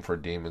looking for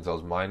demons. I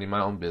was minding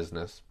my own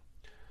business,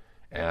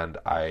 and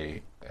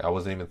I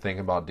wasn't even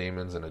thinking about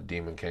demons, and a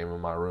demon came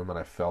in my room, and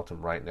I felt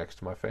him right next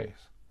to my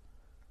face.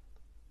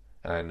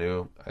 And I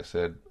knew. I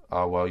said,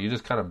 "Oh well, you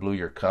just kind of blew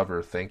your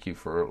cover. Thank you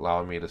for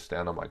allowing me to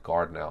stand on my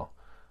guard. Now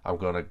I'm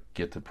going to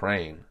get to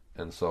praying."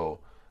 And so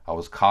I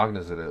was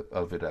cognizant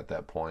of it at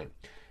that point.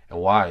 And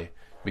why?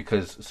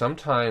 Because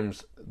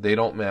sometimes they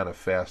don't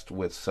manifest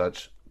with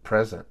such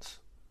presence,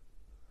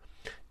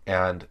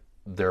 and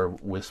they're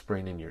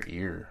whispering in your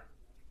ear.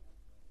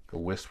 They're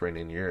whispering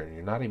in your ear, and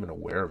you're not even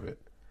aware of it.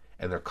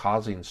 And they're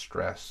causing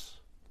stress.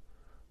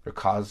 They're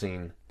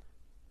causing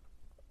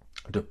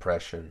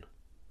depression.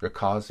 They're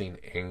causing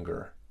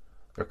anger.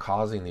 They're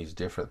causing these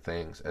different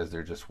things as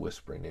they're just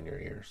whispering in your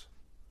ears,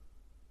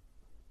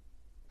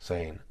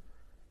 saying,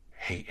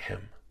 hate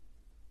him,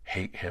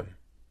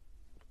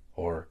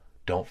 or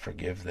don't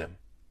forgive them.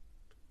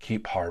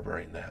 Keep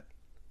harboring that.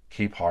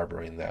 Keep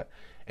harboring that.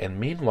 And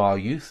meanwhile,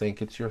 you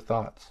think it's your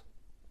thoughts.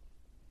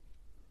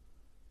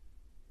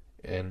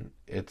 And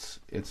it's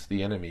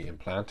the enemy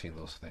implanting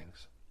those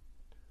things.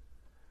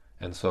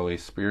 And so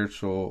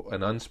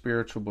an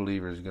unspiritual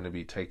believer is going to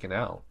be taken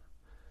out.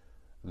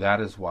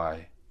 That is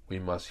why we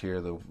must hear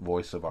the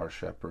voice of our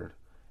shepherd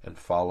and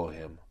follow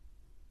him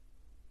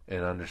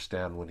and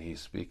understand when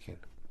he's speaking.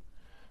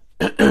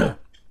 Amen.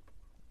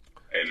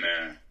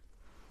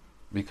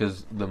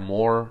 Because the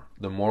more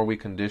we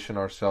condition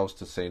ourselves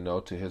to say no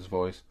to his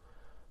voice,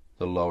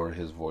 the lower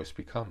his voice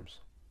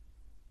becomes.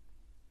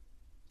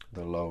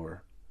 The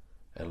lower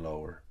and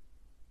lower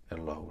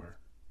and lower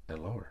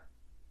and lower.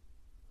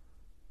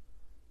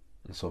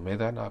 And so may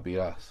that not be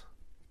us.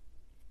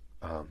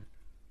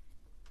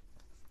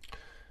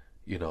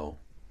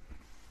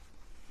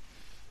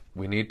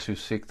 We need to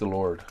seek the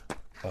Lord.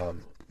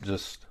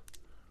 Just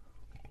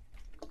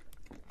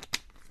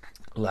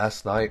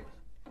last night,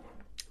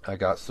 I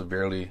got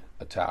severely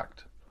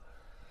attacked.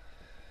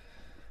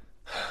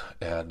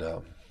 And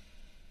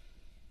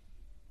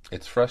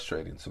it's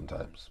frustrating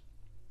sometimes,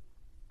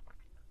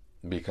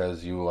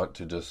 because you want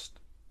to just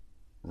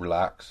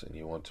relax and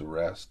you want to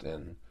rest,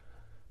 and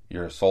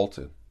you're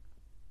assaulted.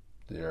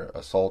 You're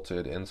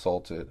assaulted,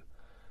 insulted,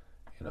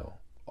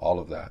 all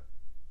of that.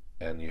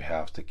 And you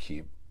have to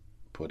keep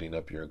putting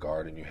up your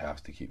guard, and you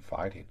have to keep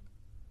fighting.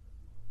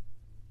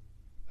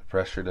 The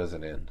pressure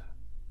doesn't end.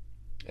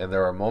 And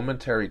there are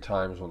momentary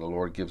times when the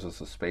Lord gives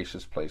us a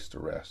spacious place to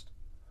rest.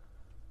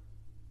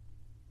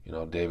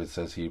 David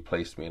says he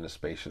placed me in a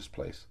spacious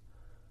place.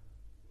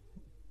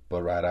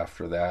 But right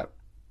after that,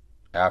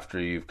 after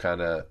you've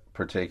kind of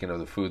partaken of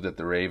the food that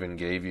the raven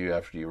gave you,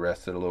 after you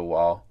rested a little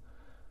while,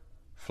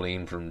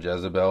 fleeing from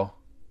Jezebel,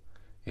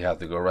 you have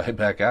to go right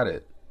back at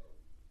it.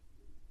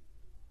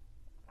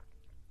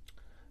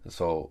 And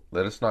so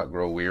let us not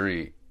grow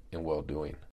weary in well-doing.